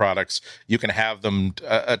home products, you can have them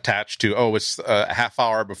attached to, it's a half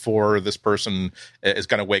hour before this person is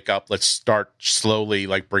going to wake up. Let's start slowly,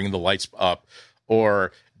 bringing the lights up,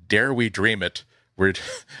 or dare we dream it?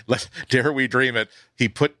 Dare we dream it? He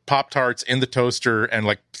put Pop-Tarts in the toaster and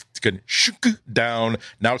down.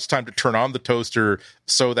 Now it's time to turn on the toaster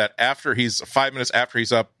so that 5 minutes after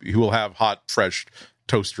he's up, he will have hot, fresh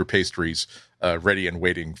toaster pastries ready and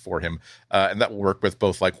waiting for him. And that will work with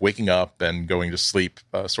both waking up and going to sleep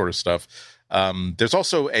sort of stuff. There's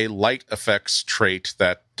also a light effects trait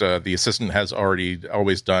that the assistant has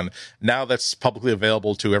always done. Now that's publicly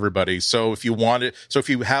available to everybody. So if you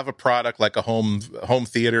have a product like a home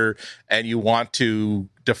theater and you want to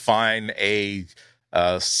define a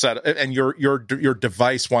set, and your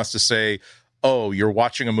device wants to say, oh, you're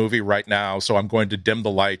watching a movie right now, so I'm going to dim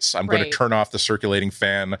the lights. I'm going to turn off the circulating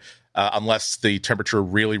fan unless the temperature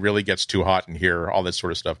really, really gets too hot in here, all that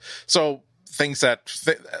sort of stuff. So things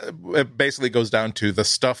it basically goes down to the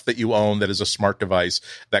stuff that you own that is a smart device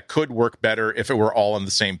that could work better if it were all on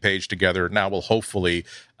the same page together. Now will hopefully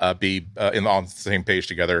be on the same page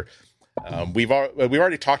together. We've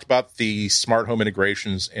already talked about the smart home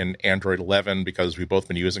integrations in Android 11 because we've both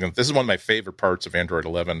been using them. This is one of my favorite parts of Android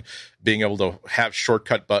 11, being able to have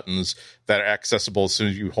shortcut buttons that are accessible as soon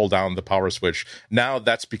as you hold down the power switch. Now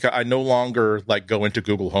that's because I no longer go into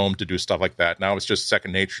Google Home to do stuff like that. Now it's just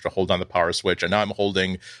second nature to hold down the power switch, and now I'm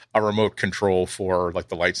holding a remote control for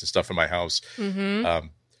the lights and stuff in my house. Mm-hmm.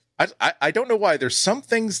 I don't know why. There's some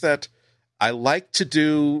things that I like to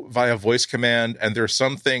do via voice command, and there are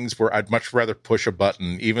some things where I'd much rather push a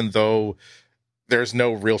button, even though there's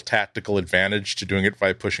no real tactical advantage to doing it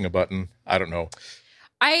by pushing a button. I don't know.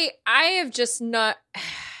 I have just not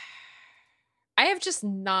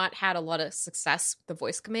had a lot of success with the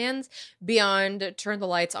voice commands beyond turn the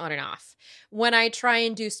lights on and off. When I try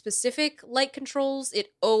and do specific light controls,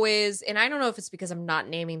 it always, and I don't know if it's because I'm not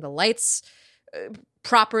naming the lights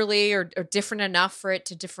properly or different enough for it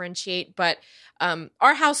to differentiate. But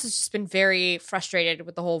our house has just been very frustrated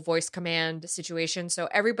with the whole voice command situation. So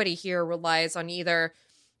everybody here relies on either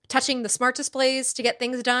touching the smart displays to get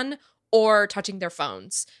things done or touching their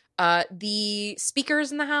phones. The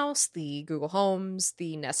speakers in the house, the Google Homes,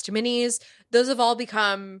 the Nest Minis, those have all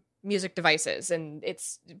become music devices. And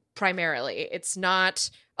it's not,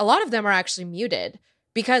 a lot of them are actually muted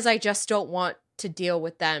because I just don't want to deal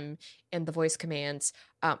with them in the voice commands.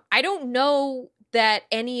 I don't know that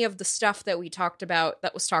any of the stuff that was talked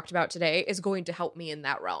about today is going to help me in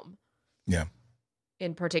that realm. Yeah.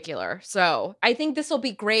 In particular. So I think this will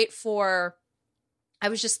be great I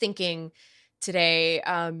was just thinking today,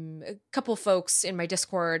 a couple folks in my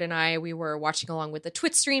Discord and we were watching along with the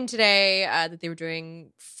Twitch stream today that they were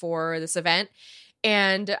doing for this event.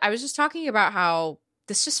 And I was just talking about how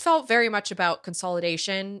this just felt very much about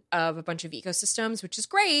consolidation of a bunch of ecosystems, which is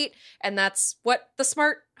great. And that's what the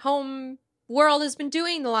smart home world has been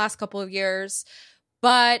doing the last couple of years.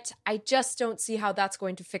 But I just don't see how that's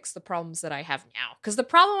going to fix the problems that I have now. Because the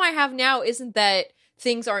problem I have now isn't that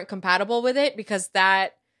things aren't compatible with it, because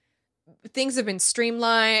things have been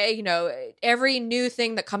streamlined. You know, every new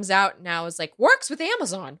thing that comes out now is like works with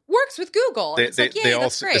Amazon, works with Google. That's great.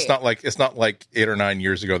 It's not like 8 or 9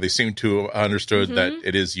 years ago. They seem to have understood that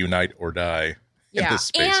it is unite or die in this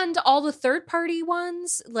space. And all the third-party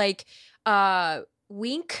ones like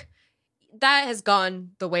Wink, that has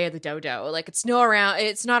gone the way of the dodo. Like it's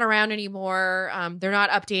not around anymore. They're not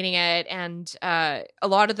updating it, and a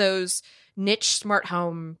lot of those niche smart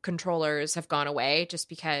home controllers have gone away just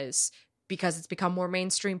because it's become more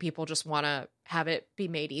mainstream. People just want to have it be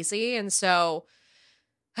made easy. And so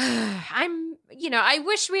I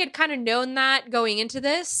wish we had kind of known that going into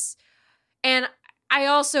this. And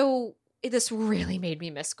this really made me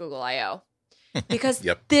miss Google I/O. Because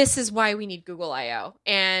This is why we need Google I/O.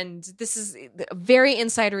 And this is a very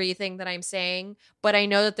insidery thing that I'm saying, but I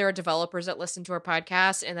know that there are developers that listen to our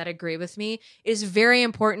podcast and that agree with me. It is very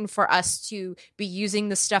important for us to be using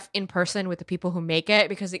the stuff in person with the people who make it,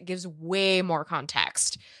 because it gives way more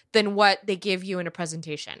context than what they give you in a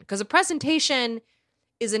presentation. Because a presentation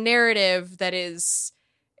is a narrative that is,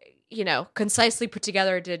 concisely put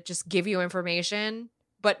together to just give you information,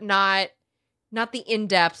 but not the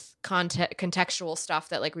in-depth contextual stuff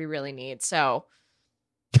that we really need. So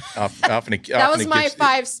that was my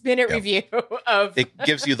 5-minute review of it.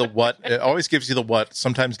 Gives you the what. It always gives you the what,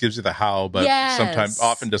 sometimes gives you the how, but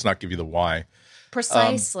often does not give you the why.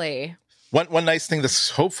 Precisely. One nice thing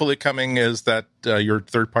that's hopefully coming is that your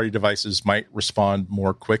third-party devices might respond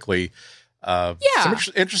more quickly. Some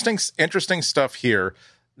interesting stuff here.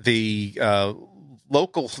 There's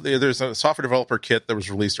a software developer kit that was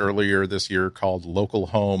released earlier this year called Local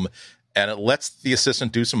Home, and it lets the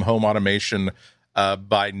assistant do some home automation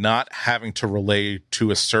by not having to relay to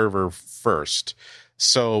a server first.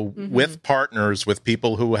 So with partners, with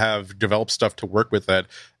people who have developed stuff to work with it,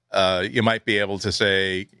 you might be able to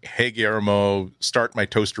say, hey, Guillermo, start my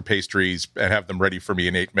toaster pastries and have them ready for me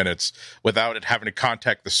in 8 minutes without it having to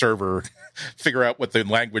contact the server, figure out what the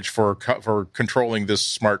language for controlling this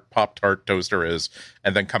smart Pop-Tart toaster is,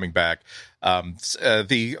 and then coming back.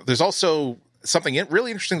 There's also something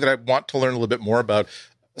really interesting that I want to learn a little bit more about.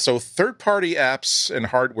 So third-party apps and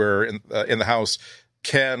hardware in the house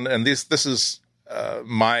can, and this is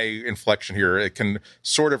my inflection here, it can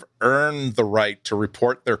sort of earn the right to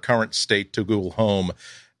report their current state to Google Home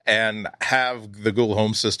and have the Google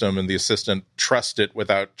Home system and the assistant trust it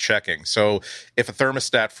without checking. So if a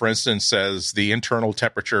thermostat, for instance, says the internal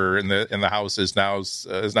temperature in the house is now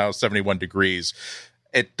 71 degrees,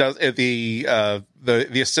 it does the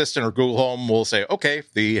assistant or Google Home will say, okay,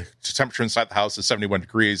 the temperature inside the house is 71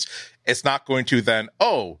 degrees. It's not going to then,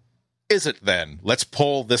 is it then? Let's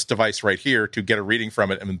pull this device right here to get a reading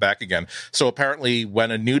from it and then back again. So apparently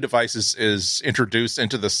when a new device is introduced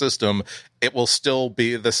into the system,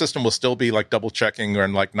 the system will still be like double checking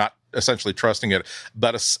and like not essentially trusting it.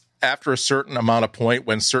 But after a certain amount of point,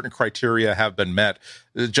 when certain criteria have been met,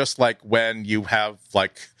 just like when you have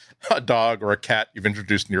like a dog or a cat you've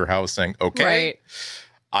introduced into your house saying, okay, right,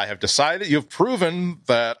 I have decided, you've proven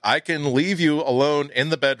that I can leave you alone in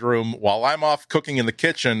the bedroom while I'm off cooking in the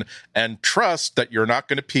kitchen and trust that you're not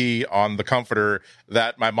going to pee on the comforter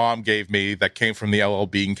that my mom gave me that came from the LL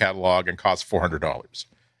Bean catalog and cost $400.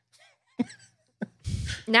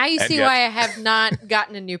 Now you see why I have not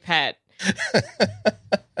gotten a new pet.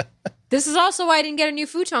 This is also why I didn't get a new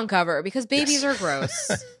futon cover, because babies are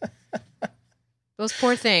gross. Those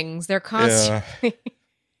poor things. They're constantly...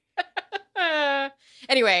 Yeah.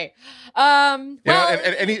 Anyway, and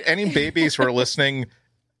any babies who are listening,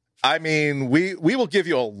 I mean, we will give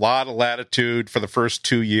you a lot of latitude for the first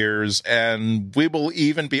 2 years, and we will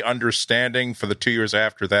even be understanding for the 2 years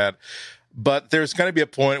after that. But there's going to be a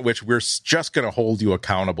point at which we're just going to hold you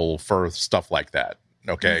accountable for stuff like that.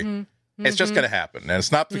 Okay. Mm-hmm. It's just going to happen. And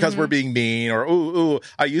it's not because we're being mean or, ooh,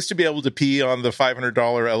 I used to be able to pee on the $500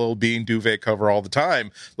 LL Bean duvet cover all the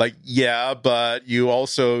time. Like, yeah, but you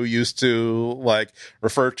also used to like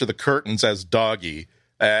refer to the curtains as doggy.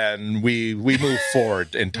 And we move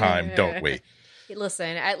forward in time, don't we?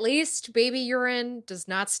 Listen, at least baby urine does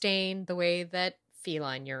not stain the way that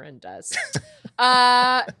feline urine does.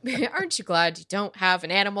 Aren't you glad you don't have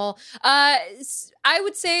an animal? I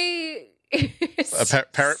would say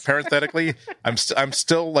parenthetically, I'm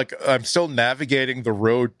still navigating the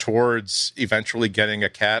road towards eventually getting a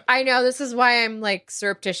cat. I know, this is why I'm like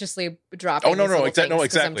surreptitiously dropping.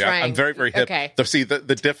 Exactly. I'm very, very hip. Okay. See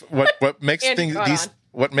what makes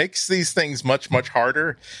what makes these things much, much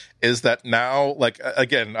harder is that now, like,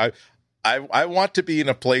 again, I want to be in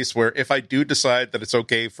a place where if I do decide that it's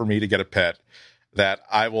okay for me to get a pet, that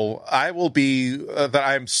I will be that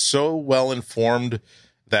I'm so well informed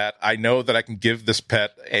that I know that I can give this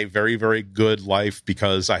pet a very, very good life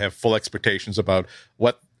because I have full expectations about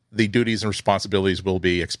what the duties and responsibilities will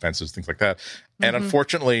be, expenses, things like that. And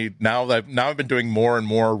unfortunately, now I've been doing more and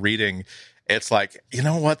more reading, it's like, you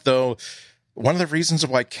know what though? One of the reasons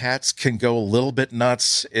why cats can go a little bit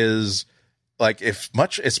nuts is like it's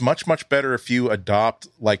much better if you adopt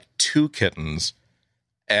like 2 kittens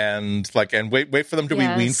and wait for them to be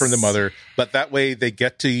weaned from the mother, but that way they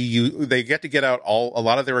get to get out a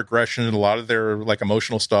lot of their aggression and a lot of their like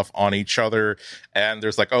emotional stuff on each other, and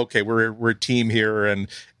there's like, okay, we're a team here, and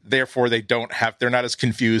therefore they're not as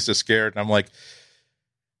confused, as scared. And I'm like,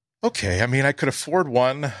 okay, I mean, I could afford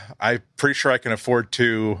 1. I'm pretty sure I can afford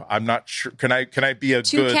 2. I'm not sure. Can I be a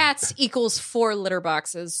 2 cats equals 4 litter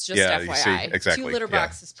boxes, just FYI. You see, exactly. 2 litter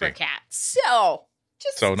boxes per cat. So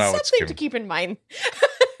something to keep in mind.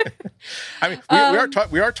 I mean,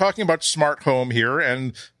 we are talking about smart home here,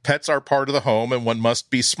 and pets are part of the home, and one must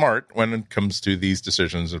be smart when it comes to these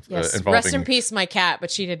decisions involving. Rest in peace, my cat, but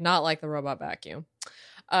she did not like the robot vacuum.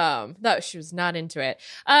 No, she was not into it.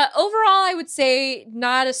 Overall, I would say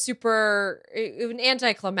not an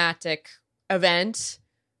anticlimactic event,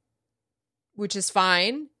 which is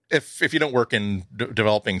fine. If you don't work in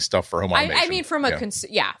developing stuff for home automation. I mean, from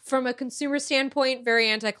a consumer standpoint, very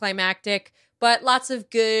anticlimactic, but lots of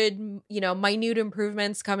good, minute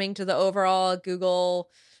improvements coming to the overall Google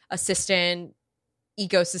Assistant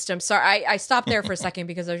ecosystem. Sorry, I stopped there for a second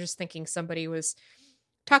because I was just thinking somebody was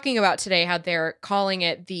talking about today how they're calling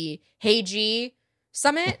it the Hey G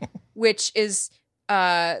Summit, which is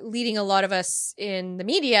leading a lot of us in the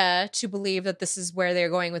media to believe that this is where they're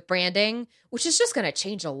going with branding, which is just going to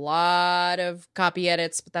change a lot of copy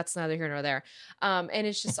edits, but that's neither here nor there. And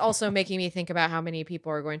it's just also making me think about how many people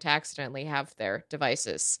are going to accidentally have their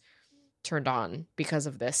devices turned on because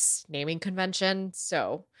of this naming convention.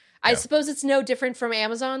 So I suppose it's no different from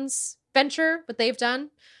Amazon's venture, what they've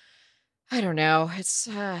done. I don't know. It's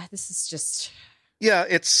this is just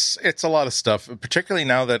it's a lot of stuff, particularly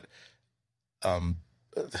now that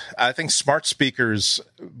I think smart speakers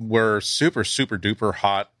were super, super duper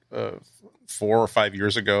hot 4 or 5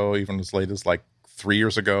 years ago, even as late as like 3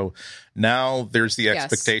 years ago. Now there's the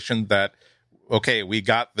expectation that, okay, we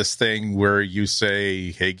got this thing where you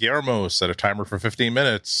say, hey, Guillermo, set a timer for 15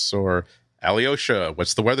 minutes, or Alyosha,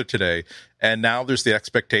 what's the weather today? And now there's the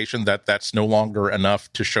expectation that that's no longer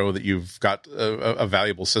enough to show that you've got a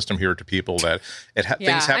valuable system here to people, that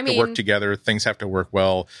things have to work together, things have to work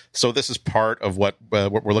well. So this is part of what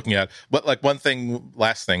we're looking at. But like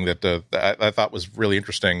last thing that I thought was really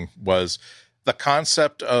interesting was the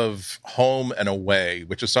concept of home and away,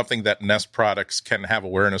 which is something that Nest products can have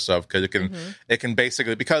awareness of, because it can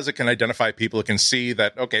basically, because it can identify people, it can see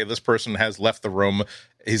that, okay, this person has left the room.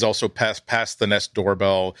 He's also passed the Nest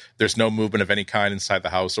doorbell. There's no movement of any kind inside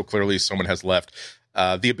the house, so clearly someone has left.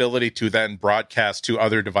 The ability to then broadcast to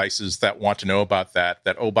other devices that want to know about that,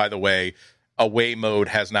 oh, by the way, away mode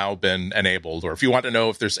has now been enabled. Or if you want to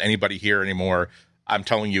know if there's anybody here anymore, I'm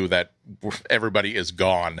telling you that everybody is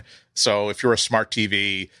gone. So if you're a smart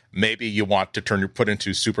TV, maybe you want to put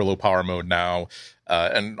into super low power mode now,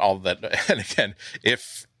 and all that. And again,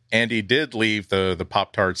 if Andy did leave the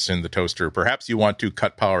Pop-Tarts in the toaster, perhaps you want to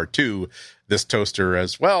cut power to this toaster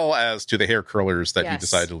as well as to the hair curlers that you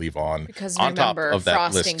decided to leave on, because on remember, top of that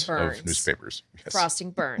frosting list burns. of newspapers. Yes.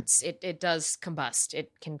 Frosting burns. It does combust.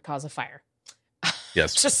 It can cause a fire.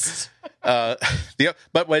 Yes. Just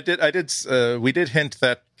but we did hint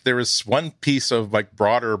that there is one piece of like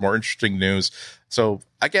broader, more interesting news. So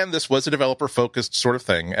again, this was a developer focused sort of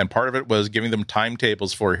thing. And part of it was giving them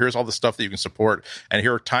timetables for here's all the stuff that you can support. And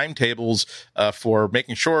here are timetables for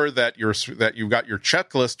making sure that you've got your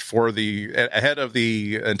checklist for ahead of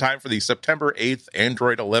in time for the September 8th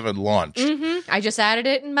Android 11 launch. Mm-hmm. I just added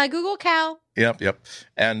it in my Google Cal. Yep.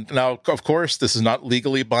 And now, of course, this is not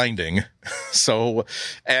legally binding. So,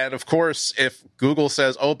 and of course, if Google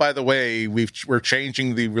says, "Oh, by the way, we're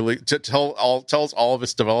changing tells all of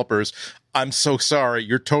its developers, I'm so sorry,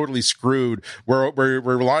 you're totally screwed.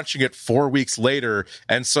 We're launching it 4 weeks later,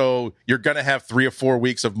 and so you're going to have 3 or 4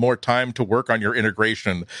 weeks of more time to work on your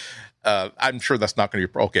integration." I'm sure that's not going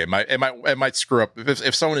to be okay. It might screw up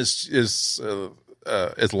if someone is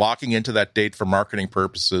locking into that date for marketing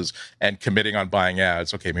purposes and committing on buying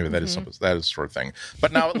ads. Okay, maybe that is sort of thing.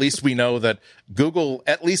 But now at least we know that Google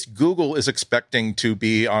is expecting to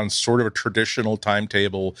be on sort of a traditional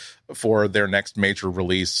timetable for their next major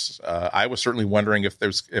release. I was certainly wondering if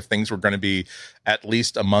things were going to be at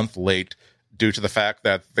least a month late, due to the fact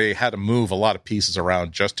that they had to move a lot of pieces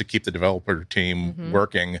around just to keep the developer team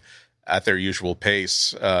working at their usual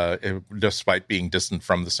pace, despite being distant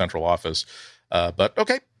from the central office. But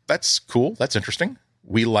okay, that's cool. That's interesting.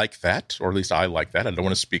 We like that, or at least I like that. I don't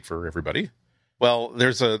want to speak for everybody. Well,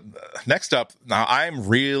 there's next up. Now, I'm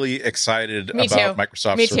really excited about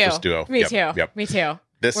Microsoft Surface Duo. Me too.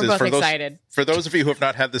 We're both excited. For those of you who have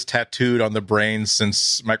not had this tattooed on the brain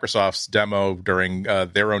since Microsoft's demo during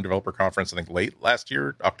their own developer conference, I think late last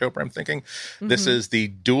year, October, I'm thinking. This is the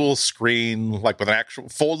dual screen, like with an actual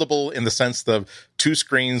foldable in the sense of 2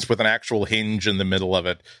 screens with an actual hinge in the middle of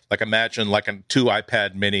it. Like imagine like 2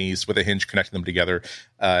 iPad minis with a hinge connecting them together.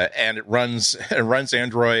 And it runs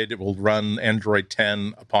Android. It will run Android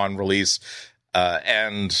 10 upon release.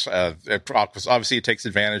 Obviously it takes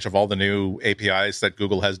advantage of all the new APIs that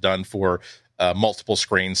Google has done for multiple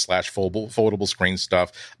screens / foldable screen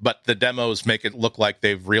stuff. But the demos make it look like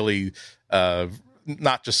they've really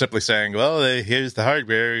not just simply saying, well, here's the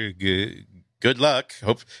hardware. Good luck.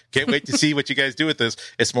 Can't wait to see what you guys do with this.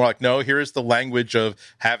 It's more like, no, here's the language of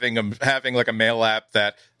having like a mail app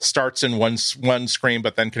that starts in one screen,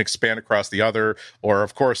 but then can expand across the other. Or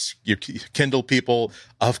of course, you Kindle people,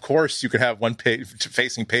 of course, you could have one page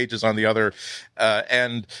facing pages on the other.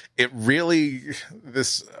 And it really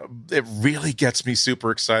gets me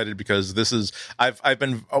super excited because I've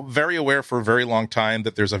been very aware for a very long time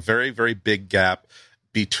that there's a very, very big gap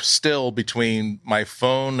still between my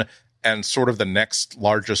phone and sort of the next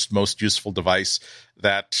largest, most useful device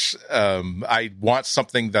that I want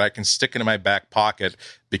something that I can stick into my back pocket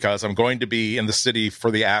because I'm going to be in the city for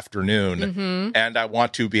the afternoon. And I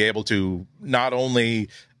want to be able to not only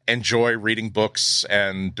enjoy reading books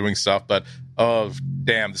and doing stuff, but, oh,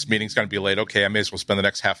 damn, this meeting's going to be late. Okay, I may as well spend the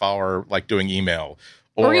next half hour like doing email.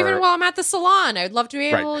 Or even while I'm at the salon. I'd love to be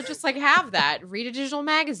able to just like have that, read a digital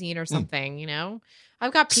magazine or something, you know?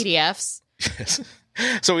 I've got PDFs. Yes.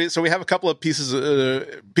 So we have a couple of pieces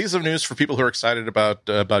of news for people who are excited about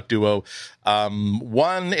Duo.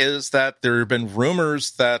 One is that there have been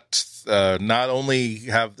rumors that not only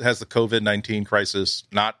has the COVID-19 crisis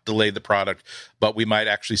not delayed the product, but we might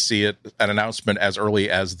actually see an announcement as early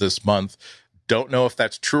as this month. Don't know if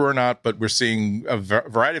that's true or not, but we're seeing a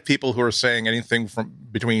variety of people who are saying anything from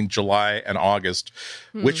between July and August,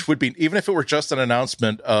 which would be, even if it were just an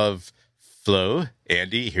announcement of, Flo,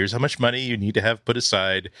 Andy, here's how much money you need to have put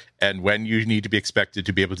aside and when you need to be expected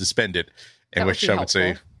to be able to spend it. In which I would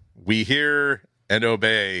say, we hear and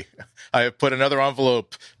obey. I have put another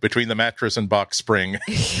envelope between the mattress and box spring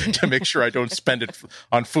to make sure I don't spend it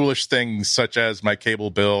on foolish things such as my cable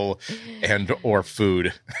bill or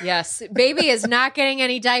food. Yes. Baby is not getting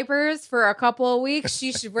any diapers for a couple of weeks.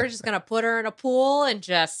 We're just going to put her in a pool and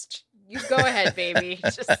you go ahead, baby.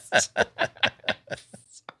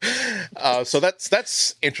 So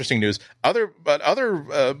that's interesting news. Other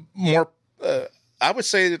more, I would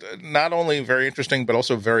say not only very interesting, but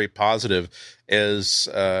also very positive is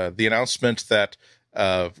the announcement that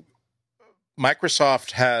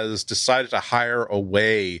Microsoft has decided to hire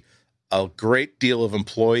away a great deal of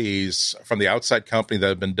employees from the outside company that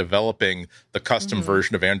have been developing the custom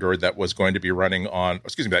version of Android that is going to be running on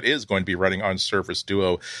Surface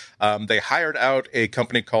Duo. They hired out a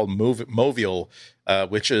company called Movial,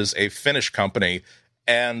 which is a Finnish company,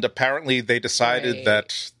 and apparently they decided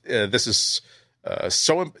that this is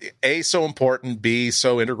so important, B,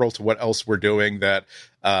 so integral to what else we're doing that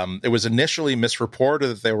it was initially misreported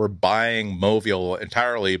that they were buying Movial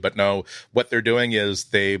entirely, but no, what they're doing is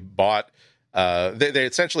they bought They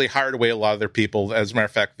essentially hired away a lot of their people. As a matter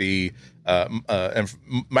of fact, the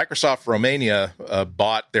Microsoft Romania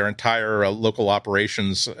bought their entire local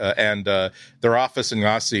operations, and their office in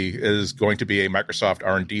Iași is going to be a Microsoft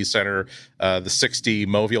R&D center. The 60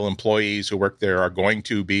 Movial employees who work there are going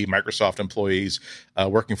to be Microsoft employees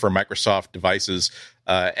working for Microsoft devices,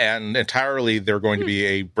 and entirely they're going to be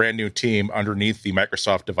a brand new team underneath the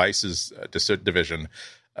Microsoft Devices division,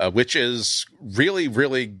 which is really,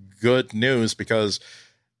 really good news, because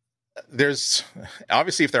there's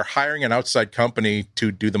obviously, if they're hiring an outside company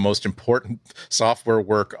to do the most important software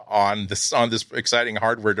work on this exciting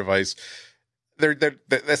hardware device,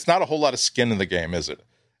 that's not a whole lot of skin in the game, is it?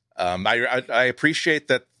 I appreciate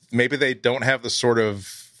that maybe they don't have the sort of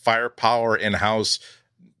firepower in-house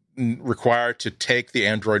required to take the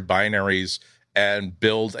Android binaries and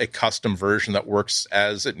build a custom version that works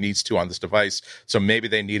as it needs to on this device. So maybe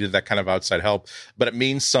they needed that kind of outside help. But it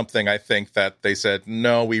means something, I think, that they said,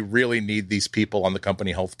 no, we really need these people on the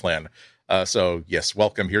company health plan. So yes,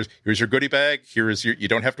 welcome. Here's your goodie bag. You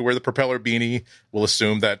don't have to wear the propeller beanie. We'll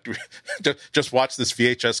assume that just watch this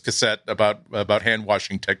VHS cassette about hand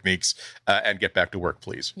washing techniques and get back to work,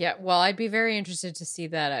 please. Yeah, well, I'd be very interested to see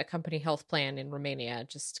that company health plan in Romania,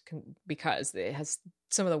 because it has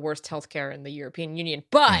some of the worst healthcare in the European Union.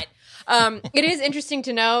 But it is interesting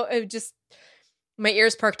to know. My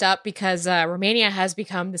ears perked up because Romania has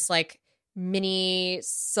become this like mini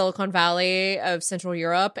Silicon Valley of Central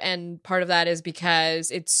Europe, and part of that is because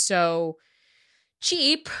it's so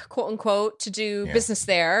cheap, quote unquote, to do business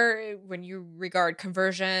there. When you regard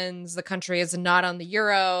conversions, the country is not on the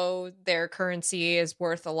euro, their currency is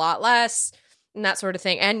worth a lot less, and that sort of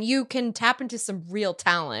thing. And you can tap into some real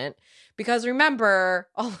talent, because remember,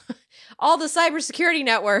 all the cybersecurity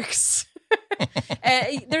networks.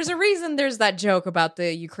 There's a reason there's that joke about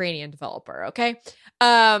the Ukrainian developer, okay?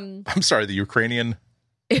 I'm sorry, the Ukrainian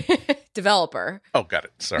developer. Oh, got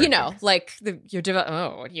it. Sorry. Like you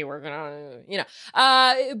were gonna,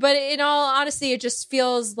 but in all honesty, it just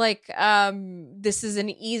feels like this is an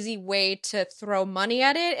easy way to throw money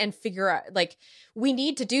at it and figure out, like, we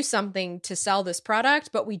need to do something to sell this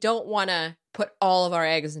product, but we don't want to put all of our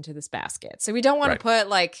eggs into this basket. So we don't want to put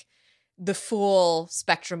like the full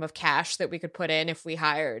spectrum of cash that we could put in if we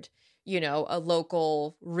hired, a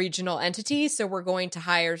local regional entity. So we're going to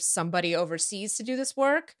hire somebody overseas to do this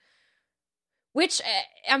work, which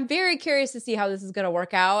I'm very curious to see how this is going to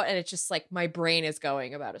work out. And it's just like my brain is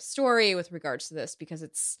going about a story with regards to this, because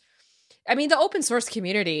the open source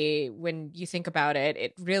community, when you think about it,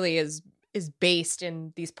 it really is based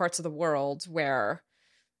in these parts of the world where,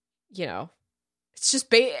 it's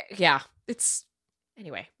just,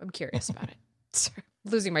 anyway, I'm curious about it. Sorry,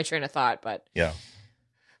 losing my train of thought, but yeah.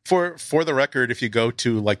 For the record, if you go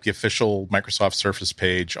to like the official Microsoft Surface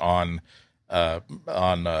page on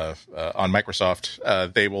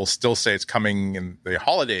Microsoft, they will still say it's coming in the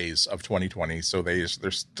holidays of 2020. So they're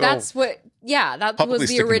still that was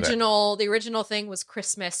the original. The original thing was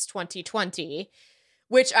Christmas 2020,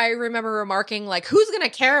 which I remember remarking, like, who's going to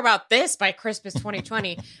care about this by Christmas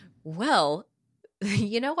 2020? Well,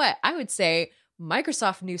 you know what? I would say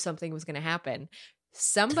Microsoft knew something was going to happen.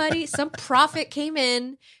 Some prophet came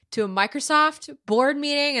in to a Microsoft board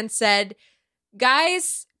meeting and said,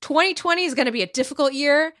 guys, 2020 is going to be a difficult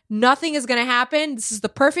year. Nothing is going to happen. This is the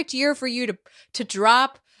perfect year for you to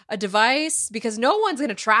drop a device, because no one's going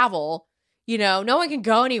to travel. No one can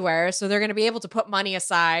go anywhere. So they're going to be able to put money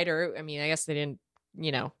aside, or, I guess they didn't,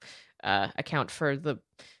 account for the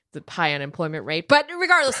high unemployment rate. But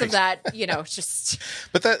regardless of that, it's just.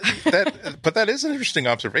 But that is an interesting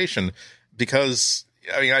observation, because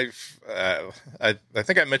I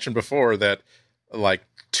think I mentioned before that, like,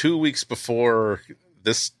 2 weeks before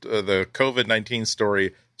this, the COVID-19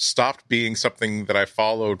 story stopped being something that I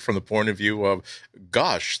followed from the point of view of,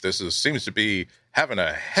 gosh, seems to be having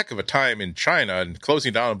a heck of a time in China and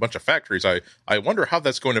closing down a bunch of factories. I wonder how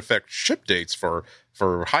that's going to affect ship dates for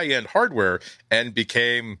high-end hardware, and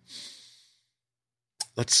became,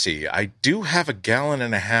 let's see, I do have 1.5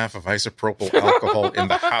 gallons of isopropyl alcohol in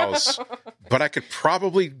the house, but I could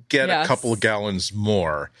probably get a couple of gallons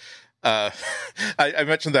more. I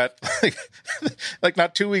mentioned that like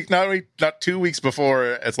not 2 weeks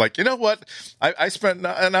before. It's like, you know what? I spent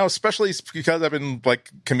now, especially because I've been like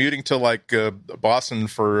commuting to like Boston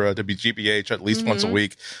for WGBH at least once a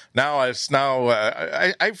week. Now I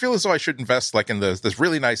feel as though I should invest like in this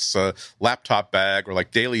really nice laptop bag or like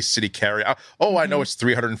daily city carry. I know it's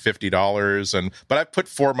 $350, but I put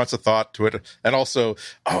 4 months of thought to it. And also,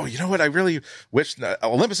 you know what? I really wish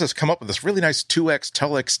Olympus has come up with this really nice 2x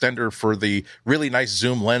teleextender for the really nice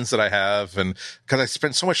zoom lens that I have, and because I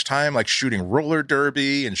spend so much time like shooting roller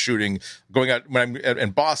derby and going out when I'm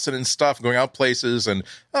in Boston and stuff, going out places, and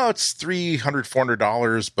it's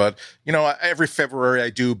 $300-$400, but every February I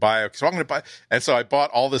do buy, so I'm going to buy, and so I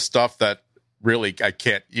bought all this stuff that really I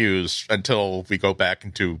can't use until we go back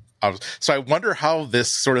into. So I wonder how this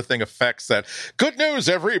sort of thing affects that. Good news,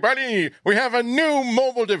 everybody! We have a new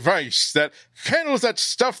mobile device that handles that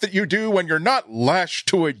stuff that you do when you're not lashed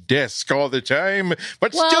to a desk all the time,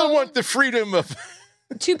 but still want the freedom of...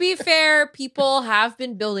 To be fair, people have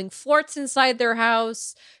been building forts inside their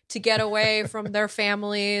house to get away from their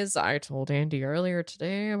families. I told Andy earlier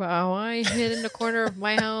today about how I hid in the corner of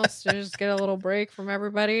my house to just get a little break from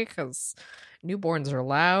everybody because... newborns are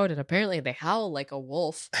loud and apparently they howl like a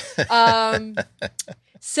wolf.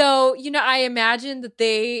 So, I imagine that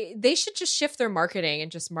they should just shift their marketing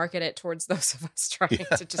and just market it towards those of us trying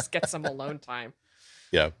to just get some alone time.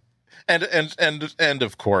 Yeah. And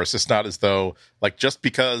of course, it's not as though like just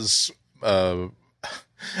because the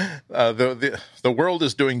world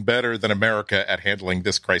is doing better than America at handling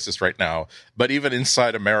this crisis right now. But even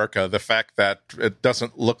inside America, the fact that it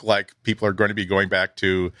doesn't look like people are going to be going back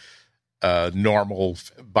to normal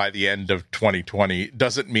by the end of 2020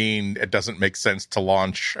 doesn't mean it doesn't make sense to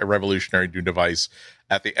launch a revolutionary new device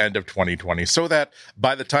at the end of 2020, so that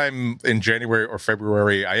by the time in January or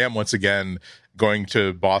February I am once again going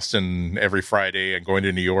to Boston every Friday and going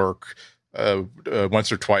to New York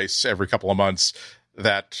once or twice every couple of months,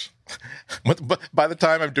 that by the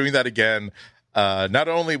time I'm doing that again, not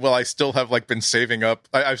only will I still have like been saving up,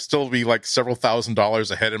 I've still be like several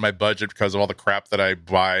 $1,000s ahead in my budget because of all the crap that I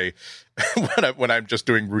buy when I'm just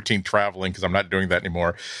doing routine traveling, because I'm not doing that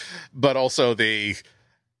anymore. But also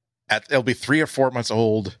it'll be 3 or 4 months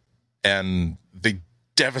old, and the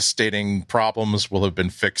devastating problems will have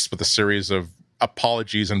been fixed with a series of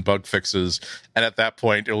apologies and bug fixes. And at that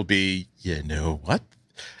point, it'll be, what?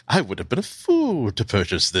 I would have been a fool to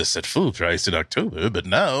purchase this at full price in October, but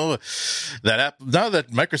now that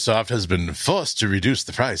Microsoft has been forced to reduce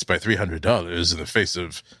the price by $300 in the face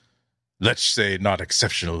of, let's say, not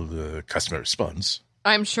exceptional customer response.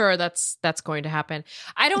 I'm sure that's going to happen.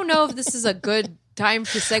 I don't know if this is a good time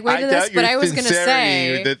to segue to this, but I was going to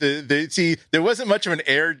say see, there wasn't much of an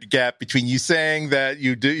air gap between you saying that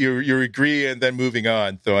you agree and then moving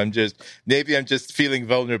on. So I'm just feeling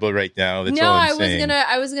vulnerable right now. That's all I'm saying.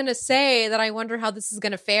 I was gonna say that I wonder how this is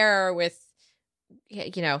gonna fare with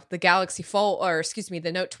the Galaxy Fold, or excuse me,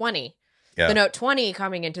 the Note 20. Yeah. The Note 20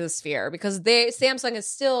 coming into the sphere, because Samsung is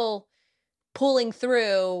still pulling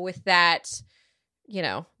through with that,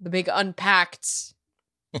 the big unpacked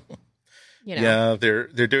Yeah, they're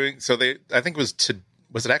doing so. I think was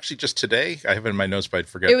it actually just today? I have it in my notes, but I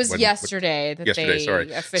forget. It was yesterday.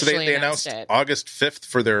 Sorry. Officially so they announced it. August 5th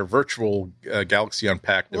for their virtual Galaxy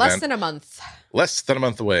Unpacked event. Less than a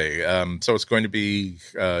month away. So it's going to be.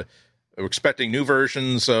 We're expecting new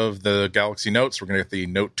versions of the Galaxy Notes. We're going to get the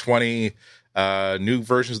Note 20. New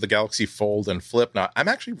versions of the Galaxy Fold and Flip. Now, I'm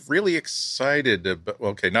actually really excited.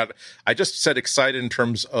 I just said excited in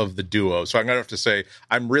terms of the Duo. So I'm going to have to say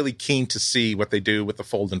I'm really keen to see what they do with the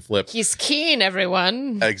Fold and Flip. He's keen,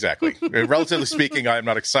 everyone. Exactly. Relatively speaking, I'm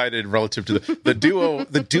not excited relative to the Duo.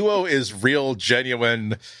 The Duo is real,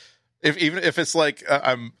 genuine. Even if it's like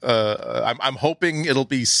I'm hoping it'll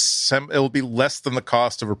be less than the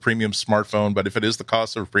cost of a premium smartphone. But if it is the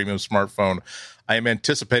cost of a premium smartphone, I am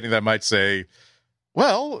anticipating that I might say,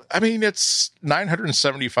 well, I mean, it's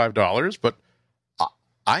 $975, but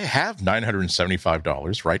I have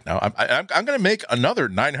 $975 right now. I'm going to make another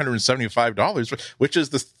 $975, which is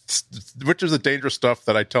the dangerous stuff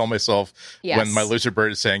that I tell myself when my lizard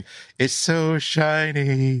bird is saying, "It's so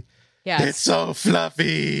shiny." Yes. It's so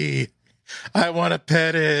fluffy. I want to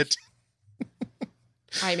pet it.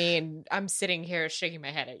 I mean, I'm sitting here shaking my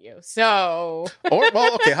head at you. So,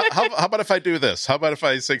 okay. How about if I do this? How about if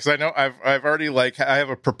I say, because I know I've already I have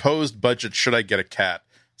a proposed budget. Should I get a cat?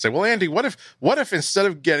 Say, well, Andy, what if instead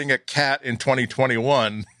of getting a cat in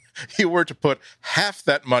 2021, you were to put half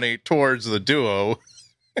that money towards the Duo?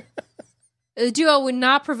 The Duo would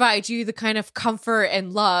not provide you the kind of comfort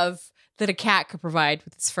and love that a cat could provide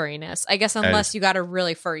with its furriness, I guess, unless you got a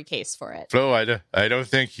really furry case for it. Flo, I don't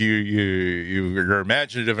think you're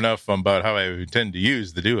imaginative enough about how I intend to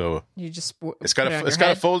use the Duo. You just it's got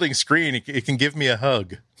a folding screen. It can give me a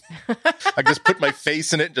hug. I just put my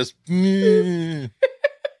face in it and just. It's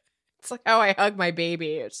like how I hug my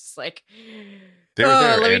baby. It's just like, let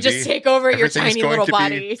Andy. Me just take over your tiny little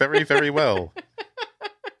body. Very, very well.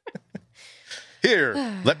 Here,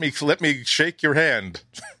 let me shake your hand.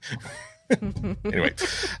 Anyway,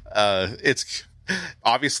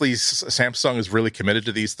 Obviously, Samsung is really committed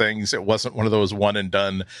to these things. It wasn't one of those one and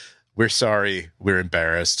done. We're sorry, we're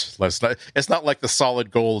embarrassed. Let's not. It's not like the solid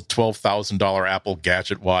gold $12,000 Apple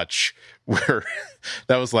Gadget watch where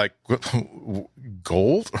that was like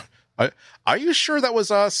gold. Are you sure that was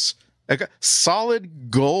us? Like a solid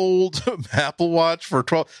gold Apple Watch for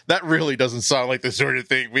 12. That really doesn't sound like the sort of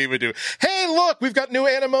thing we would do. Hey, look, we've got new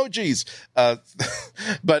Animojis.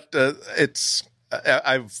 But it's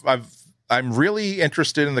I'm really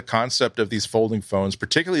interested in the concept of these folding phones,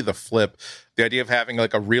 particularly the Flip. The idea of having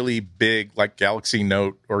like a really big, like Galaxy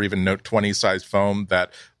Note or even Note 20 size phone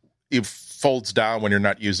that it folds down when you're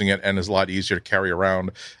not using it and is a lot easier to carry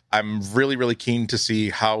around. I'm really, really keen to see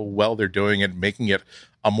how well they're doing it, making it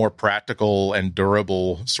a more practical and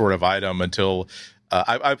durable sort of item until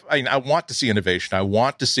I want to see innovation. I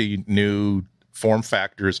want to see new form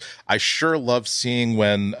factors. I sure love seeing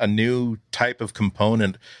when a new type of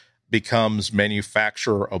component becomes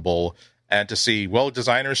manufacturable, and to see, well,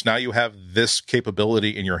 designers, now you have this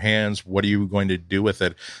capability in your hands. What are you going to do with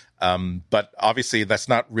it? But obviously that's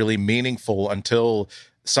not really meaningful until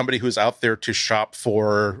somebody who's out there to shop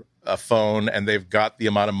for a phone and they've got the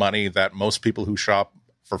amount of money that most people who shop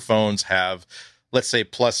for phones have, let's say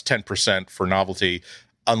plus 10% for novelty,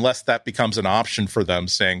 unless that becomes an option for them,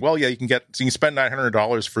 saying, well, yeah, you can spend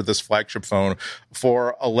 $900 for this flagship phone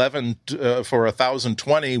for for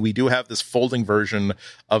 1,020. We do have this folding version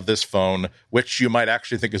of this phone, which you might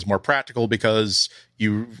actually think is more practical because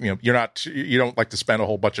you don't like to spend a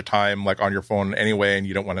whole bunch of time like on your phone anyway, and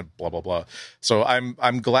you don't want to blah blah blah. So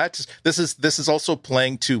I'm glad this is also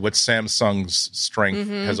playing to what Samsung's strength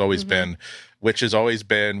has always been, which has always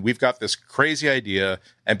been, we've got this crazy idea,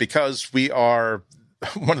 and because we are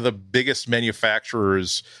one of the biggest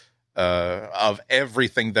manufacturers of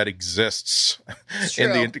everything that exists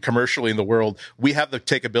commercially in the world, we have the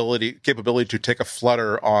capability to take a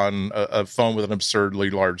Flutter on a phone with an absurdly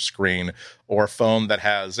large screen, or a phone that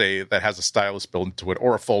has a stylus built into it,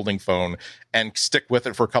 or a folding phone, and stick with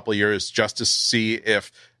it for a couple of years just to see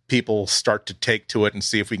if people start to take to it and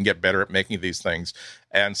see if we can get better at making these things.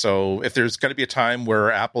 And so if there's going to be a time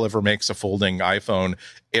where Apple ever makes a folding iPhone,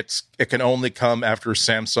 it can only come after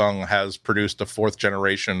Samsung has produced a 4th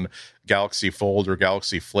generation Galaxy Fold or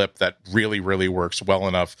Galaxy Flip that really, really works well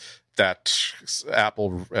enough that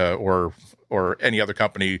Apple or any other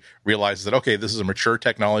company realizes that, okay, this is a mature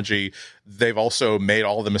technology. They've also made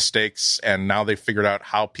all the mistakes, and now they've figured out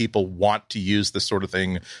how people want to use this sort of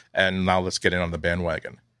thing, and now let's get in on the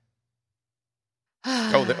bandwagon.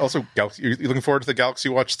 Also, Galaxy. You looking forward to the Galaxy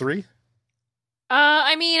Watch 3?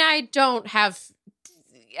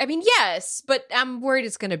 Yes, but I'm worried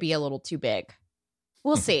it's going to be a little too big.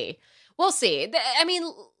 We'll see.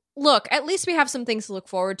 Look, at least we have some things to look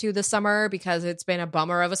forward to this summer because it's been a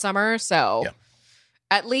bummer of a summer. So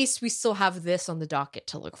at least we still have this on the docket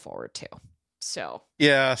to look forward to. So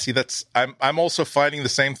yeah, see, I'm also finding the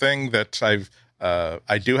same thing that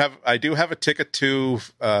I do have a ticket to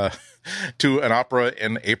an opera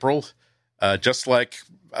in April. Just like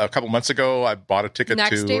a couple months ago, I bought a ticket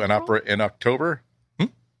to an opera in October.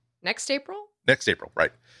 Next April? Next April,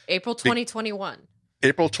 right. April 2021.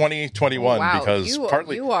 April 2021, wow, because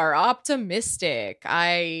you are optimistic.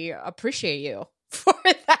 I appreciate you for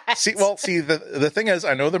that. See, the thing is,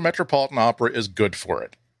 I know the Metropolitan Opera is good for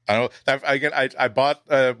it. I know that I bought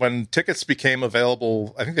when tickets became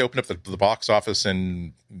available. I think they opened up the box office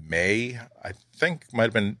in May. I think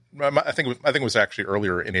it was actually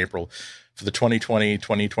earlier in April for the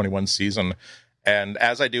 2020-2021 season. And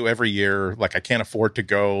as I do every year, like I can't afford to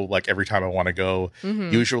go like every time I want to go.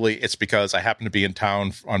 Usually it's because I happen to be in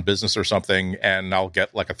town on business or something, and I'll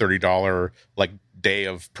get like a $30 like day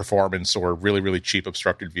of performance or really, really cheap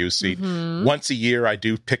obstructed view seat. Once a year, I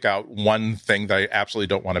do pick out one thing that I absolutely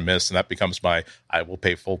don't want to miss, and that becomes I will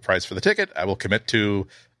pay full price for the ticket. I will commit to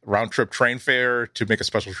round trip train fare to make a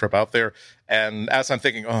special trip out there. And as I'm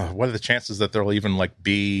thinking, what are the chances that there'll even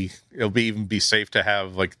be safe to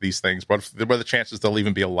have like these things? What are the chances they'll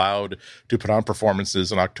even be allowed to put on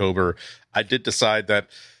performances in October? I did decide that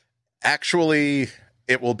actually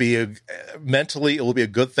it will be a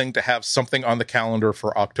good thing to have something on the calendar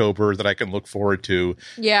for October that I can look forward to.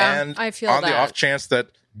 Yeah, and I feel on that. the off chance that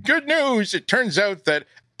good news, it turns out that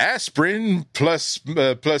aspirin plus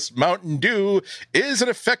Mountain Dew is an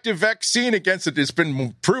effective vaccine against it. It's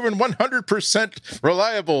been proven 100%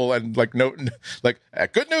 reliable. And good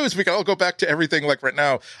news, we can all go back to everything like right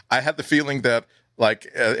now. I had the feeling that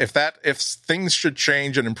if things should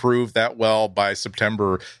change and improve that well by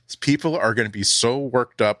September, people are going to be so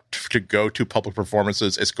worked up to go to public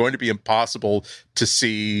performances. It's going to be impossible to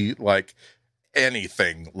see like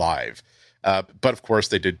anything live. But of course,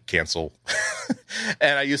 they did cancel.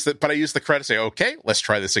 And I used the credit to say, okay, let's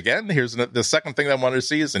try this again. Here's the second thing that I wanted to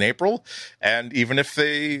see is in April. And even if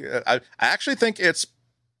I actually think it's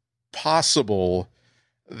possible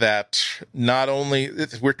that not only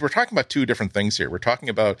we're talking about two different things here. We're talking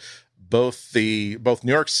about both New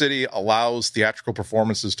York City allows theatrical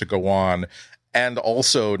performances to go on, and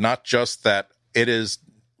also not just that it is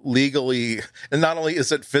legally, and not only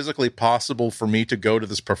is it physically possible for me to go to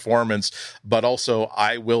this performance, but also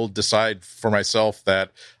I will decide for myself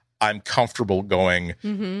that I'm comfortable going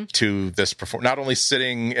to this not only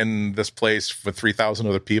sitting in this place with 3,000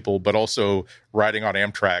 other people, but also riding on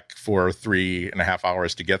Amtrak for 3.5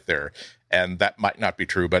 hours to get there. And that might not be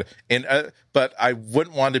true, but I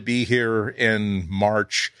wouldn't want to be here in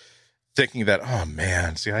March thinking that, oh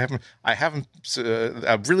man, see, I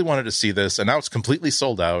really wanted to see this, and now it's completely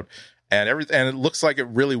sold out, and it looks like it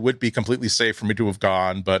really would be completely safe for me to have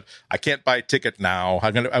gone, but I can't buy a ticket now.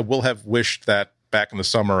 I will have wished that back in the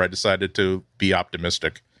summer I decided to be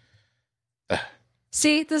optimistic.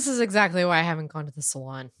 See, this is exactly why I haven't gone to the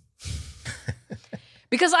salon.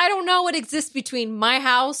 Because I don't know what exists between my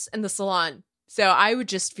house and the salon. So I would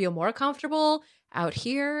just feel more comfortable out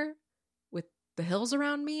here with the hills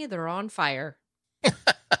around me that are on fire.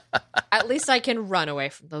 At least I can run away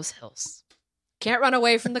from those hills. Can't run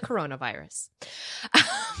away from the coronavirus.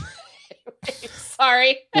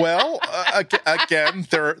 Sorry. Well, again,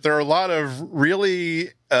 there are a lot of really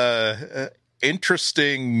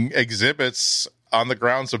interesting exhibits on the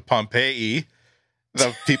grounds of Pompeii.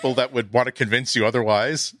 The people that would want to convince you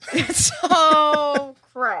otherwise. Oh,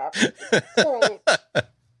 crap.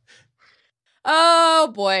 Oh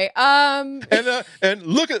boy. And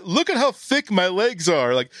look at how thick my legs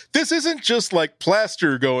are. Like, this isn't just like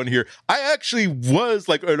plaster going here. I actually was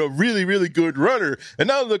like a really, really good runner. And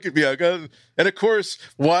now look at me. And of course,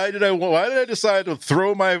 why did I decide to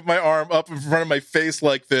throw my arm up in front of my face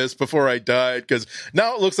like this before I died? Because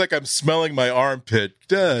now it looks like I'm smelling my armpit.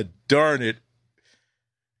 Darn it.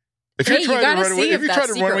 If you're trying to run away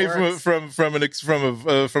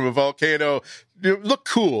from a volcano, look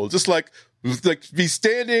cool. Just like be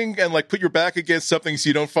standing and like put your back against something so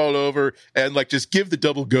you don't fall over, and like just give the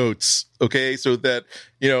double goats, okay? So that,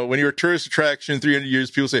 when you're a tourist attraction 300 years,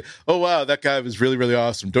 people say, "Oh wow, that guy was really, really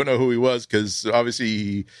awesome." Don't know who he was because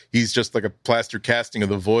obviously he's just like a plaster casting of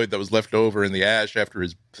the void that was left over in the ash after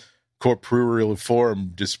his corporeal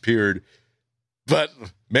form disappeared. But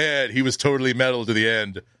man, he was totally metal to the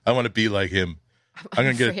end. I want to be like him. I'm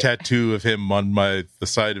gonna get a tattoo of him on the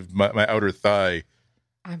side of my outer thigh.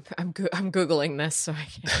 I'm googling this so I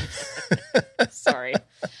can. Sorry.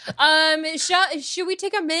 Should we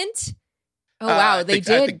take a mint? Oh wow, they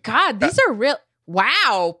did. God, these are real.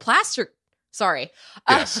 Wow, plaster. Sorry.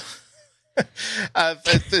 Yes.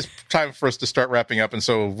 It's time for us to start wrapping up, and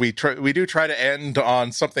so we do try to end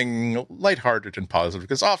on something lighthearted and positive,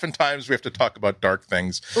 because oftentimes we have to talk about dark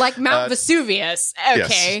things like Mount Vesuvius.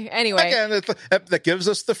 Okay, yes. Anyway, again, that gives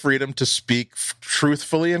us the freedom to speak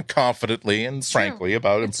truthfully and confidently and frankly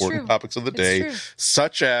about important topics of the day,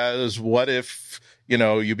 such as what if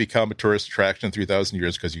you become a tourist attraction in 3,000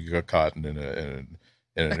 years because you got caught in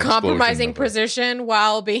a compromising position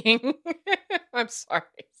while being. I'm sorry.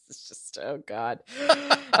 It's just, oh God.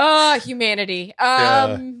 Humanity.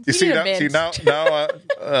 You see now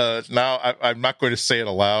I'm not going to say it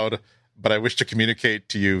aloud, but I wish to communicate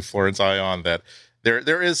to you, Florence Ion, that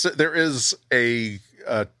there is a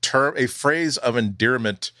term, a phrase of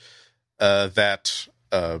endearment that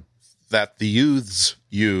the youths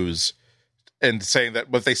use, and saying that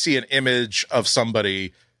when they see an image of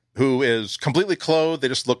somebody who is completely clothed, they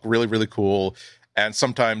just look really, really cool. And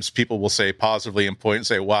sometimes people will say positively and point and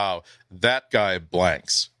say, wow, that guy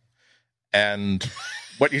blanks. And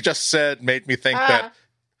what you just said made me think that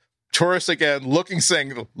tourists, again,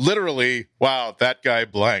 saying literally, wow, that guy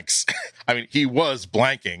blanks. I mean, he was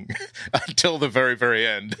blanking until the very, very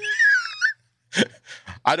end.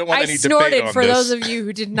 I don't want any debate on this. I snorted, for those of you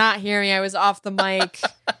who did not hear me. I was off the mic.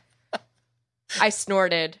 I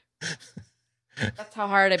snorted. That's how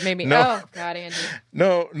hard it made me. Oh God, Andy.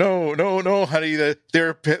 No, honey.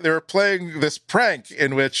 They're playing this prank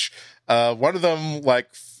in which one of them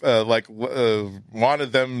wanted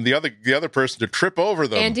the other person to trip over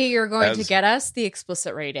them. Andy, you're going to get us the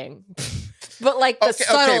explicit rating, but like the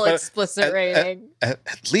subtle explicit rating.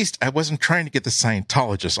 At least I wasn't trying to get the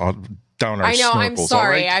Scientologists down our snorkels. I know. I'm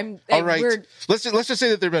sorry. All right. Let's just say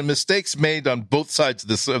that there have been mistakes made on both sides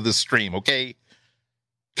of this stream. Okay,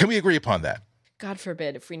 can we agree upon that? God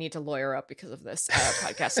forbid if we need to lawyer up because of this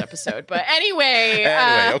podcast episode. But anyway.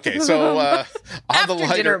 Okay. So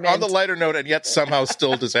on the lighter note, and yet somehow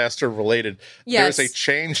still disaster related, yes. There's a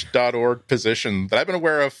change.org position that I've been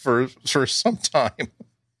aware of for some time.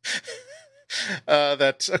 So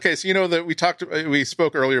that we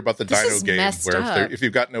spoke earlier about the this Dino game, where if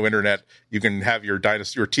you've got no internet, you can have your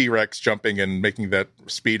T-Rex jumping and making that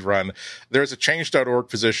speed run. There's a change.org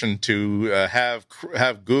position to have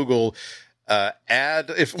Google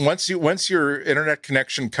add once your internet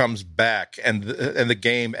connection comes back and the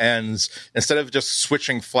game ends, instead of just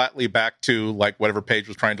switching flatly back to like whatever page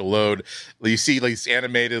was trying to load, you see these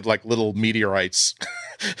animated like little meteorites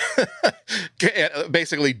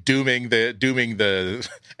basically dooming the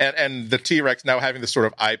and the T-Rex now having this sort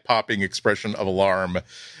of eye-popping expression of alarm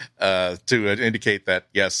to indicate that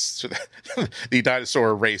yes, the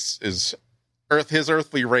dinosaur race is his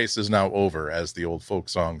earthly race is now over, as the old folk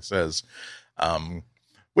song says.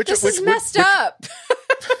 This is messed up.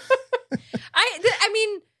 I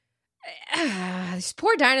mean, these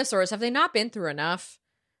poor dinosaurs, have they not been through enough?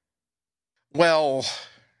 Well,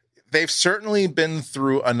 they've certainly been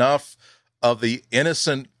through enough of the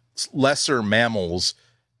innocent lesser mammals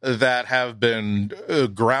that have been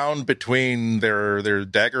ground between their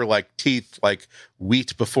dagger-like teeth like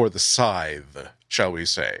wheat before the scythe, shall we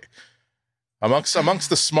say. Amongst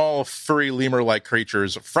the small, furry lemur-like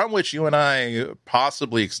creatures from which you and I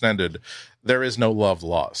possibly extended, there is no love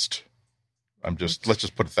lost. Let's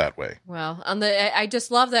just put it that way. Well, I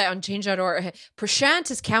just love that on change.org.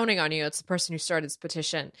 Prashant is counting on you. It's the person who started this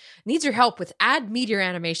petition. Needs your help with add meteor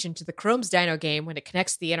animation to the Chrome's Dino game when it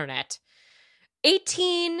connects to the internet.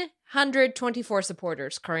 1,824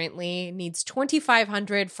 supporters currently. Needs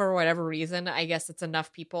 2,500 for whatever reason. I guess it's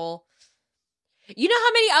enough people. You know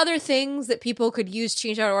how many other things that people could use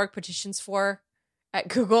change.org petitions for at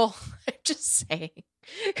Google? I'm just saying.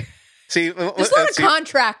 See, there's a lot of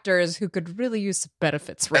contractors who could really use some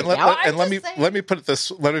benefits right now. Let me put it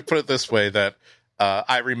this way: that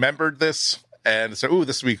I remembered this, and so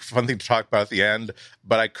this would be a fun thing to talk about at the end.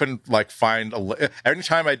 But I couldn't find every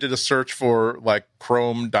time I did a search for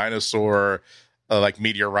Chrome dinosaur.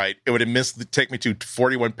 Meteorite, it would take me to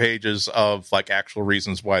 41 pages of actual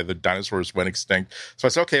reasons why the dinosaurs went extinct. So I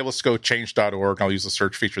said, okay, let's go change.org. I'll use the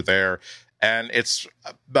search feature there. And it's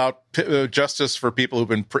about justice for people who've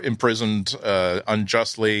been imprisoned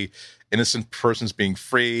unjustly, innocent persons being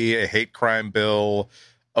free, a hate crime bill.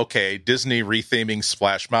 Okay, Disney retheming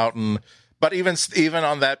Splash Mountain. But even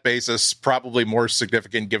on that basis, probably more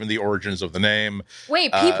significant given the origins of the name.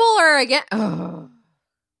 Wait, people are again... Oh.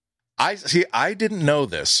 I didn't know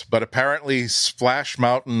this, but apparently Splash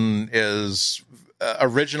Mountain is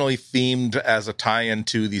originally themed as a tie-in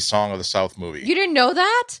to the Song of the South movie. You didn't know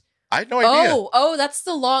that? I had no idea. Oh, that's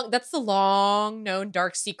the long known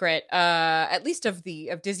dark secret, at least of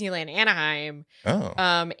Disneyland Anaheim. Oh.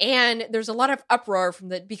 And there's a lot of uproar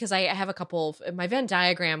because I have a couple of my Venn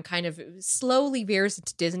diagram kind of slowly veers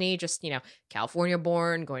into Disney, just, California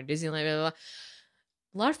born, going to Disneyland, blah, blah, blah.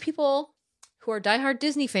 A lot of people who are diehard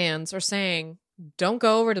Disney fans are saying, don't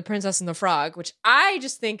go over to Princess and the Frog, which I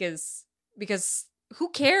just think is because who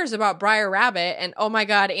cares about Briar Rabbit? And oh my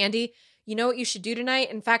God, Andy, you know what you should do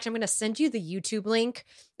tonight? In fact, I'm going to send you the YouTube link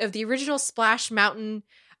of the original Splash Mountain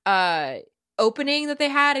opening that they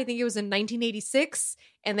had. I think it was in 1986.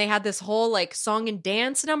 And they had this whole song and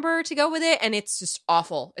dance number to go with it. And it's just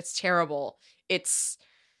awful. It's terrible.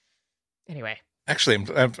 Anyway. Actually,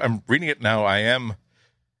 I'm reading it now. I am.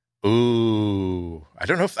 Ooh, I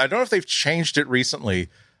don't know if they've changed it recently,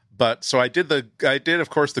 but so I did of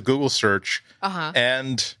course the Google search,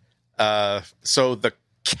 and so the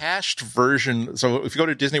cached version. So if you go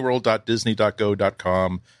to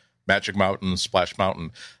disneyworld.disney.go.com, Magic Mountain, Splash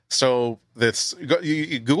Mountain. So this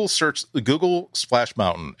you Google search the Google Splash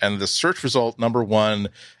Mountain, and the search result number one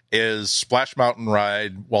is Splash Mountain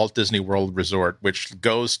Ride Walt Disney World Resort, which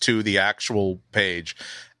goes to the actual page,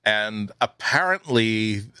 and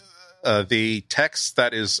apparently. The text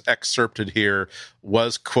that is excerpted here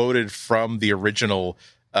was quoted from the original,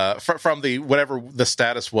 from the whatever the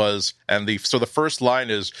status was, and so the first line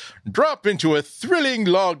is "Drop into a thrilling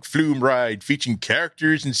log flume ride featuring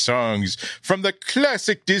characters and songs from the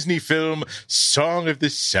classic Disney film Song of the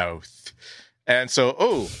South." And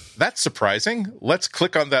so, that's surprising. Let's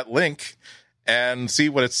click on that link and see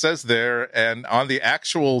what it says there. And on the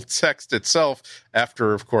actual text itself,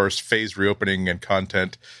 after of course phase reopening and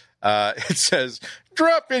content. It says,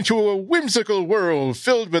 drop into a whimsical world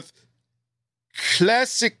filled with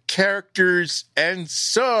classic characters and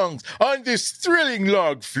songs on this thrilling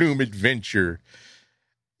log flume adventure.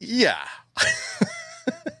 Yeah.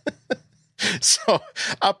 So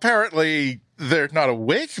apparently they're not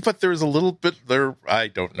awake, but there's a little bit there. I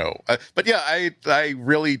don't know. But yeah, I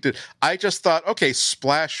really did. I just thought, okay,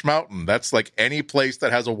 Splash Mountain. That's like any place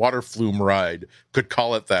that has a water flume ride could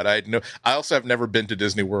call it that. I also have never been to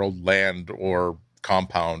Disney World Land or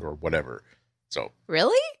Compound or whatever. So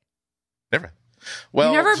really, never.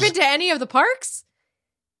 Well, you've never been to any of the parks?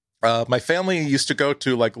 My family used to go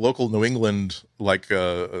to like local New England like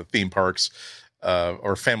theme parks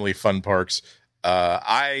or family fun parks.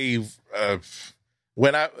 I've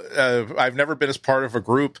never been as part of a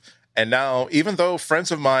group, and now even though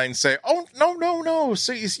friends of mine say, "Oh no,"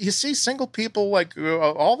 so you see single people like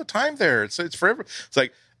all the time there. It's forever. It's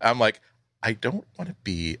like I'm like, I don't want to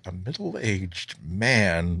be a middle-aged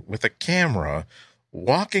man with a camera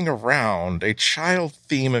walking around a child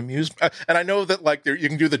theme amusement. And I know that like you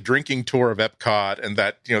can do the drinking tour of Epcot and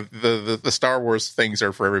that, you know, the Star Wars things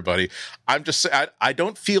are for everybody. I'm just, I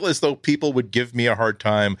don't feel as though people would give me a hard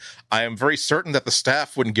time. I am very certain that the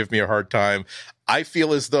staff wouldn't give me a hard time. I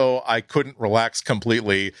feel as though I couldn't relax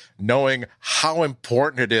completely knowing how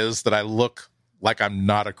important it is that I look like I'm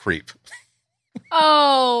not a creep.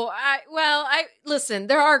 Listen,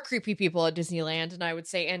 there are creepy people at Disneyland, and I would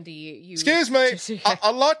say, Andy, you... Excuse me,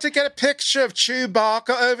 I'd like to get a picture of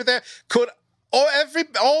Chewbacca over there. Could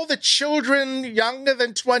all the children younger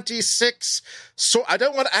than 26, so I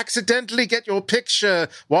don't want to accidentally get your picture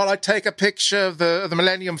while I take a picture of the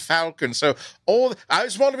Millennium Falcon. So I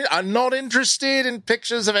just want to be, I'm not interested in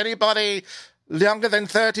pictures of anybody younger than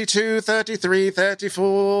 32, 33,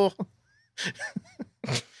 34.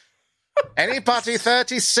 Anybody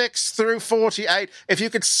 36 through 48, if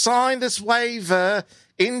you could sign this waiver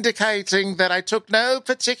indicating that I took no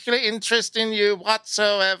particular interest in you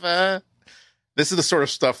whatsoever. This is the sort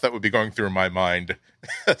of stuff that would be going through my mind.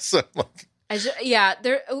 So, we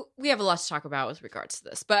have a lot to talk about with regards to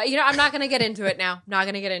this, but I'm not going to get into it now. I'm not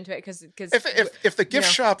going to get into it because if the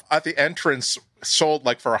gift shop at the entrance sold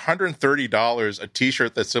like for $130 a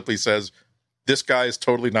T-shirt that simply says, "This guy is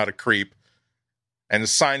totally not a creep," and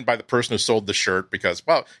is signed by the person who sold the shirt because,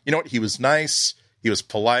 well, you know what? He was nice. He was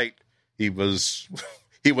polite. He was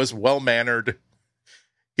well-mannered.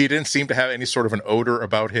 He didn't seem to have any sort of an odor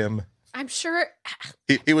about him. I'm sure.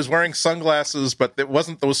 He was wearing sunglasses, but it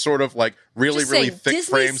wasn't those sort of like really thick Disney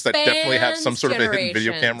frames that definitely have some sort of a hidden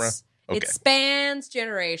video camera. Okay. It spans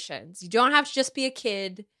generations. You don't have to just be a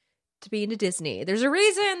kid to be into Disney. There's a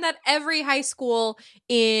reason that every high school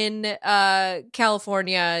in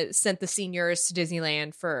California sent the seniors to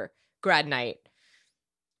Disneyland for grad night.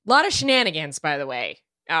 A lot of shenanigans, by the way.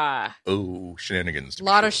 Shenanigans. A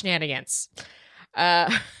lot of shenanigans.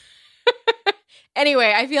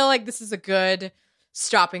 Anyway, I feel like this is a good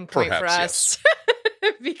stopping point for us.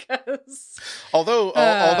 Yes. Because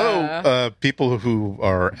although people who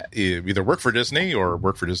are either work for Disney or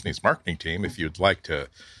work for Disney's marketing team, if you'd like to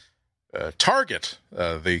target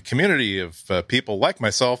the community of people like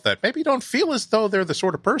myself that maybe don't feel as though they're the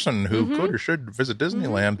sort of person who could or should visit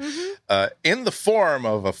Disneyland, in the form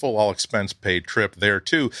of a full all-expense paid trip there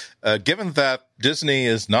too, given that Disney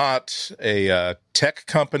is not a tech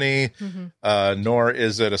company, nor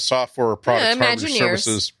is it a software or product hardware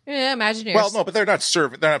services. Yeah, Imagineers. Well, no, but they're not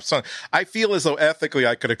serving. They're not selling. I feel as though ethically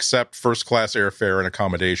I could accept first-class airfare and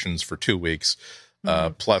accommodations for 2 weeks,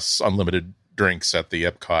 plus unlimited drinks at the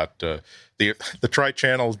Epcot. The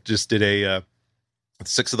Tri-Channel just did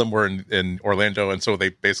 6 of them were in Orlando, and so they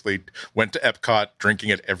basically went to Epcot drinking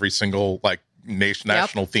at every single like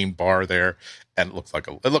national themed bar there, and it looked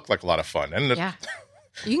like a lot of fun. And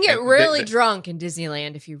you can get really drunk in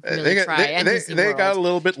Disneyland if you really try. They got a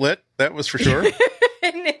little bit lit, that was for sure.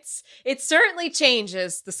 And it certainly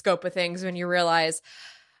changes the scope of things when you realize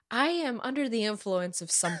I am under the influence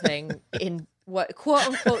of something in what quote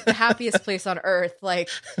unquote the happiest place on earth. Like,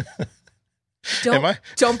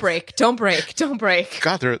 don't break.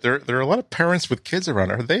 God, there are a lot of parents with kids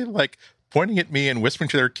around. Are they like pointing at me and whispering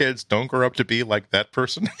to their kids, "Don't grow up to be like that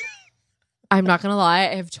person"? I'm not gonna lie,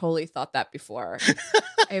 I have totally thought that before.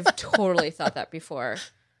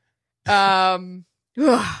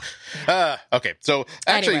 Okay, so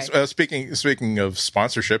actually, anyway. Speaking of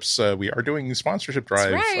sponsorships, we are doing a sponsorship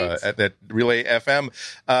drive at Relay FM.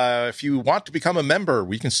 If you want to become a member,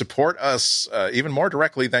 we can support us even more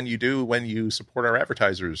directly than you do when you support our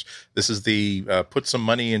advertisers. This is the put some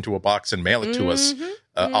money into a box and mail it to us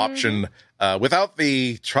option. without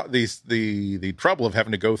the trouble of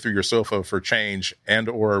having to go through your sofa for change and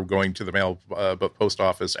or going to the mail post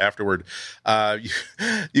office afterward.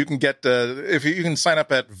 You can get if you can sign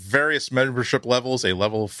up at various membership levels, a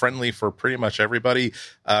level friendly for pretty much everybody.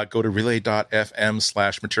 Go to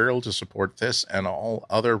relay.fm/material to support this and all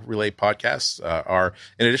other Relay podcasts.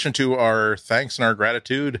 In addition to our thanks and our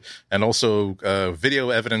gratitude, and also video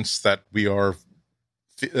evidence that we are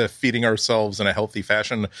feeding ourselves in a healthy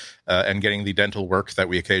fashion and getting the dental work that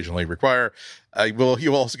we occasionally require.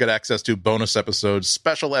 You'll also get access to bonus episodes,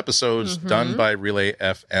 special episodes done by Relay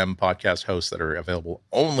FM podcast hosts that are available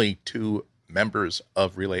only to members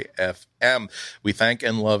of Relay FM. We thank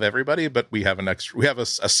and love everybody, but we have a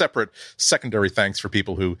separate secondary thanks for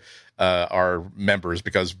people who are members,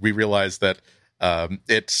 because we realize that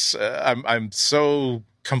I'm so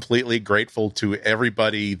completely grateful to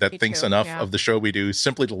everybody that thinks enough of the show we do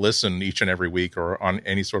simply to listen each and every week or on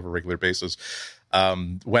any sort of a regular basis.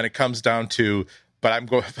 When it comes down to, but I'm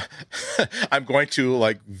going to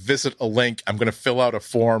like visit a link. I'm going to fill out a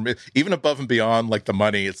form, even above and beyond like the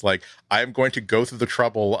money. It's like, I'm going to go through the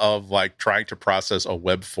trouble of like trying to process a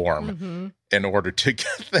web form in order to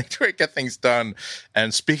get things done.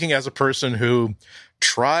 And speaking as a person who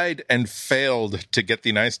tried and failed to get the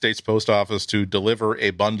United States Post Office to deliver a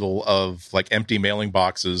bundle of like empty mailing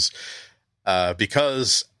boxes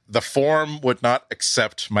because the form would not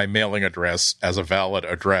accept my mailing address as a valid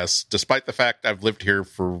address, despite the fact I've lived here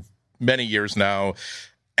for many years now.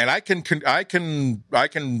 And I can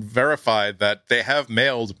verify that they have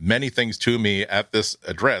mailed many things to me at this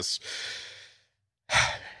address.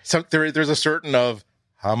 So there's a certain of,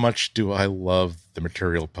 how much do I love the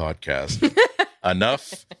Material podcast?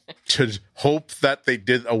 Enough to hope that they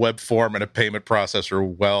did a web form and a payment processor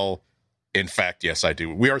well. In fact, yes, I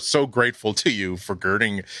do. We are so grateful to you for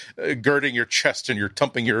girding your chest and you're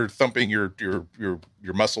thumping your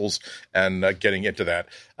muscles and getting into that.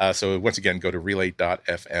 So once again, go to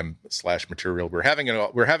relay.fm/material. We're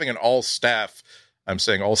having an all staff. I'm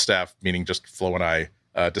saying all staff, meaning just Flo and I,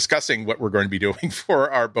 discussing what we're going to be doing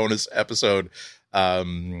for our bonus episode.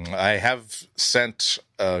 I have sent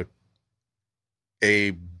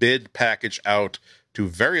a bid package out to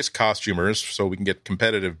various costumers so we can get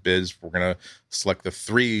competitive bids. We're going to select the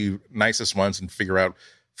 3 nicest ones and figure out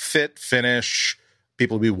fit, finish,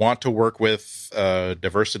 people we want to work with,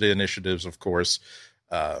 diversity initiatives, of course.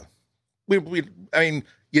 I mean,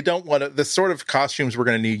 you don't want to, the sort of costumes we're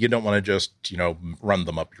going to need, you don't want to just, run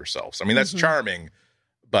them up yourselves. I mean, that's charming,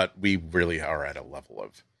 but we really are at a level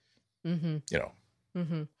of,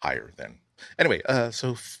 higher than. Anyway,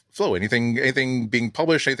 so Flo, anything being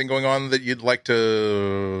published, anything going on that you'd like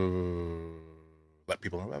to let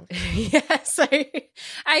people know about? Yes, I totally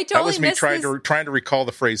that was me trying this. to recall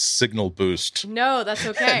the phrase signal boost. No, that's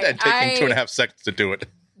okay. and taking 2.5 seconds to do it.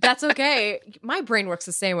 That's okay. My brain works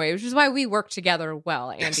the same way, which is why we work together well,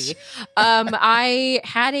 Andy. I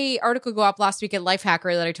had a article go up last week at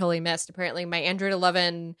Lifehacker that I totally missed. Apparently, my Android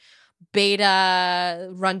 11 beta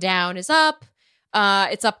rundown is up.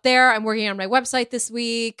 It's up there. I'm working on my website this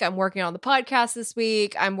week. I'm working on the podcast this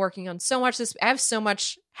week. I'm working on so much I have so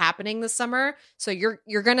much happening this summer. So you're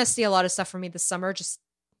gonna see a lot of stuff from me this summer, just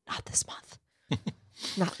not this month.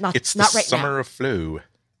 not it's not the right summer now. of Flo.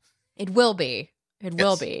 It will be. It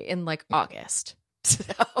will be in like August. So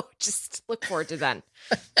just look forward to then.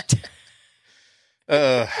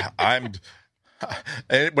 When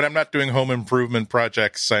I'm not doing home improvement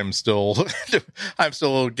projects, I'm still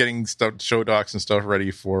getting show docs and stuff ready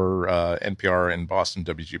for NPR and Boston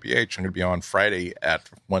WGBH. I'm going to be on Friday at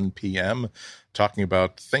 1 p.m. talking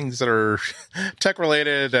about things that are tech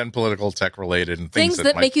related and political tech related, and things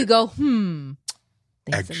that make you go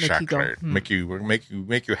Exactly. Make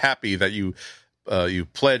you happy that you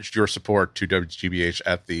pledged your support to WGBH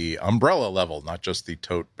at the umbrella level, not just the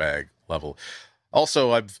tote bag level.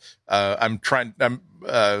 Also, I'm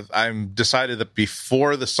decided that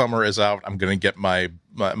before the summer is out, I'm going to get my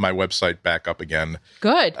website back up again.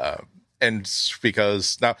 Good. And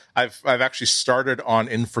because now I've actually started on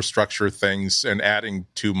infrastructure things and adding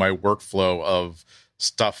to my workflow of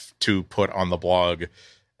stuff to put on the blog.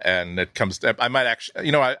 And it comes, I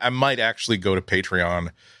might actually go to Patreon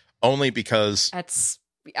only because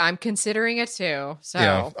I'm considering it too.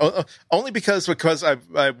 So only because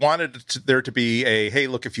I wanted there to be a, hey,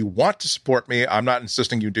 look, if you want to support me, I'm not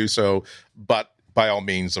insisting you do so, but by all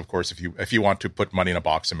means, of course, if you want to put money in a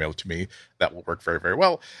box and mail it to me, that will work very, very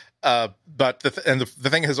well. But the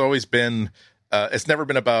thing has always been, it's never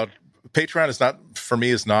been about, Patreon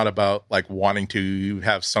is not about like wanting to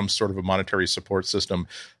have some sort of a monetary support system,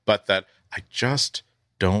 but that I just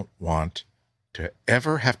don't want to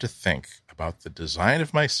ever have to think about the design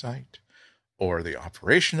of my site or the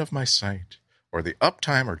operation of my site or the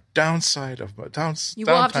uptime or downside of my You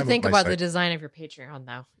will have to think about the design of your Patreon,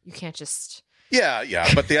 though. You can't just... Yeah,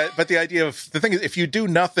 but the idea of the thing is, if you do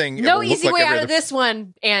nothing, no easy way out of this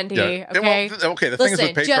one, Andy. Yeah. Okay, okay. The thing is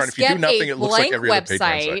with Patreon, if you do nothing, it looks like every other Patreon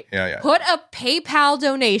site. Yeah. Put a PayPal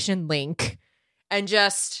donation link and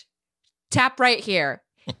just tap right here,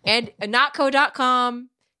 and notco.com.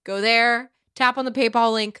 Go there, tap on the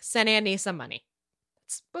PayPal link, send Andy some money.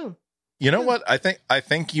 It's boom. You know what? I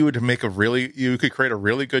think you could create a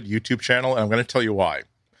really good YouTube channel, and I'm going to tell you why.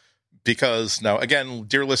 Because now, again,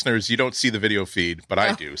 dear listeners, you don't see the video feed, but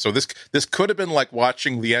I do. So this could have been like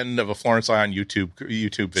watching the end of a Florence Ion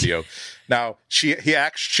YouTube video. Now she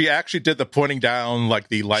actually did the pointing down, like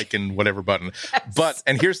the like and whatever button. Yes. But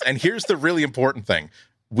here's the really important thing.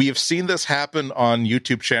 We have seen this happen on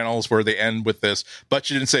YouTube channels where they end with this, but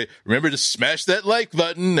you didn't say, remember to smash that like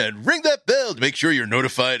button and ring that bell to make sure you're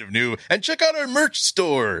notified of new, and check out our merch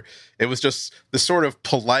store. It was just the sort of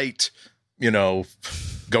polite, go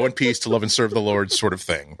in peace to love and serve the Lord sort of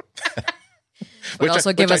thing. But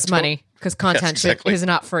also give us money, because content is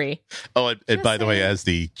not free. Oh, and by the way, as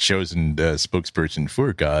the chosen spokesperson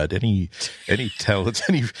for God, any talents,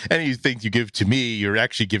 anything you give to me, you're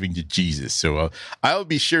actually giving to Jesus. So I'll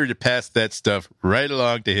be sure to pass that stuff right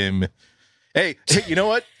along to him. Hey, you know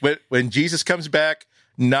what? When Jesus comes back,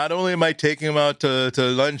 not only am I taking him out to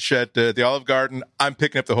lunch at the Olive Garden, I'm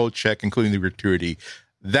picking up the whole check, including the gratuity.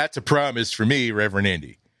 That's a promise for me, Reverend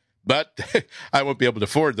Andy. But I won't be able to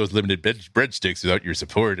afford those limited breadsticks without your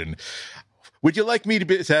support. And would you like me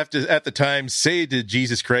to have to, at the time, say to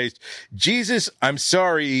Jesus Christ, Jesus, I'm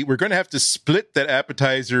sorry, we're going to have to split that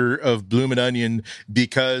appetizer of bloomin' onion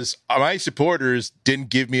because my supporters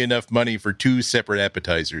didn't give me enough money for 2 separate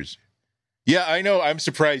appetizers. Yeah, I know. I'm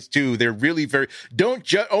surprised, too. They're really don't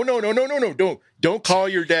judge. Oh, no. Don't call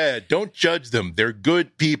your dad. Don't judge them. They're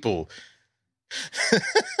good people.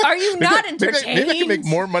 Are you not entertained? Maybe I can make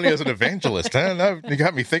more money as an evangelist. I don't know. You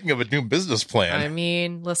got me thinking of a new business plan. I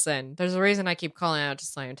mean, listen, there's a reason I keep calling out to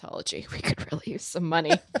Scientology. We could really use some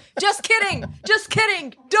money. Just kidding.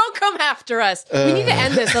 Don't come after us. We need to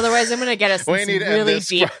end this. Otherwise, I'm going to get us in some really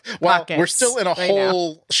deep pockets. We're still in a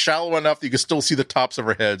hole shallow enough that you can still see the tops of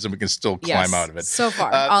our heads and we can still climb out of it. So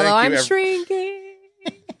far. Although I'm shrinking.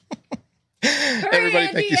 Everybody,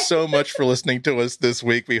 thank you so much for listening to us this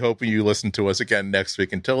week. We hope you listen to us again next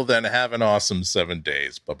week. Until then, have an awesome 7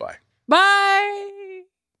 days. Bye-bye. Bye.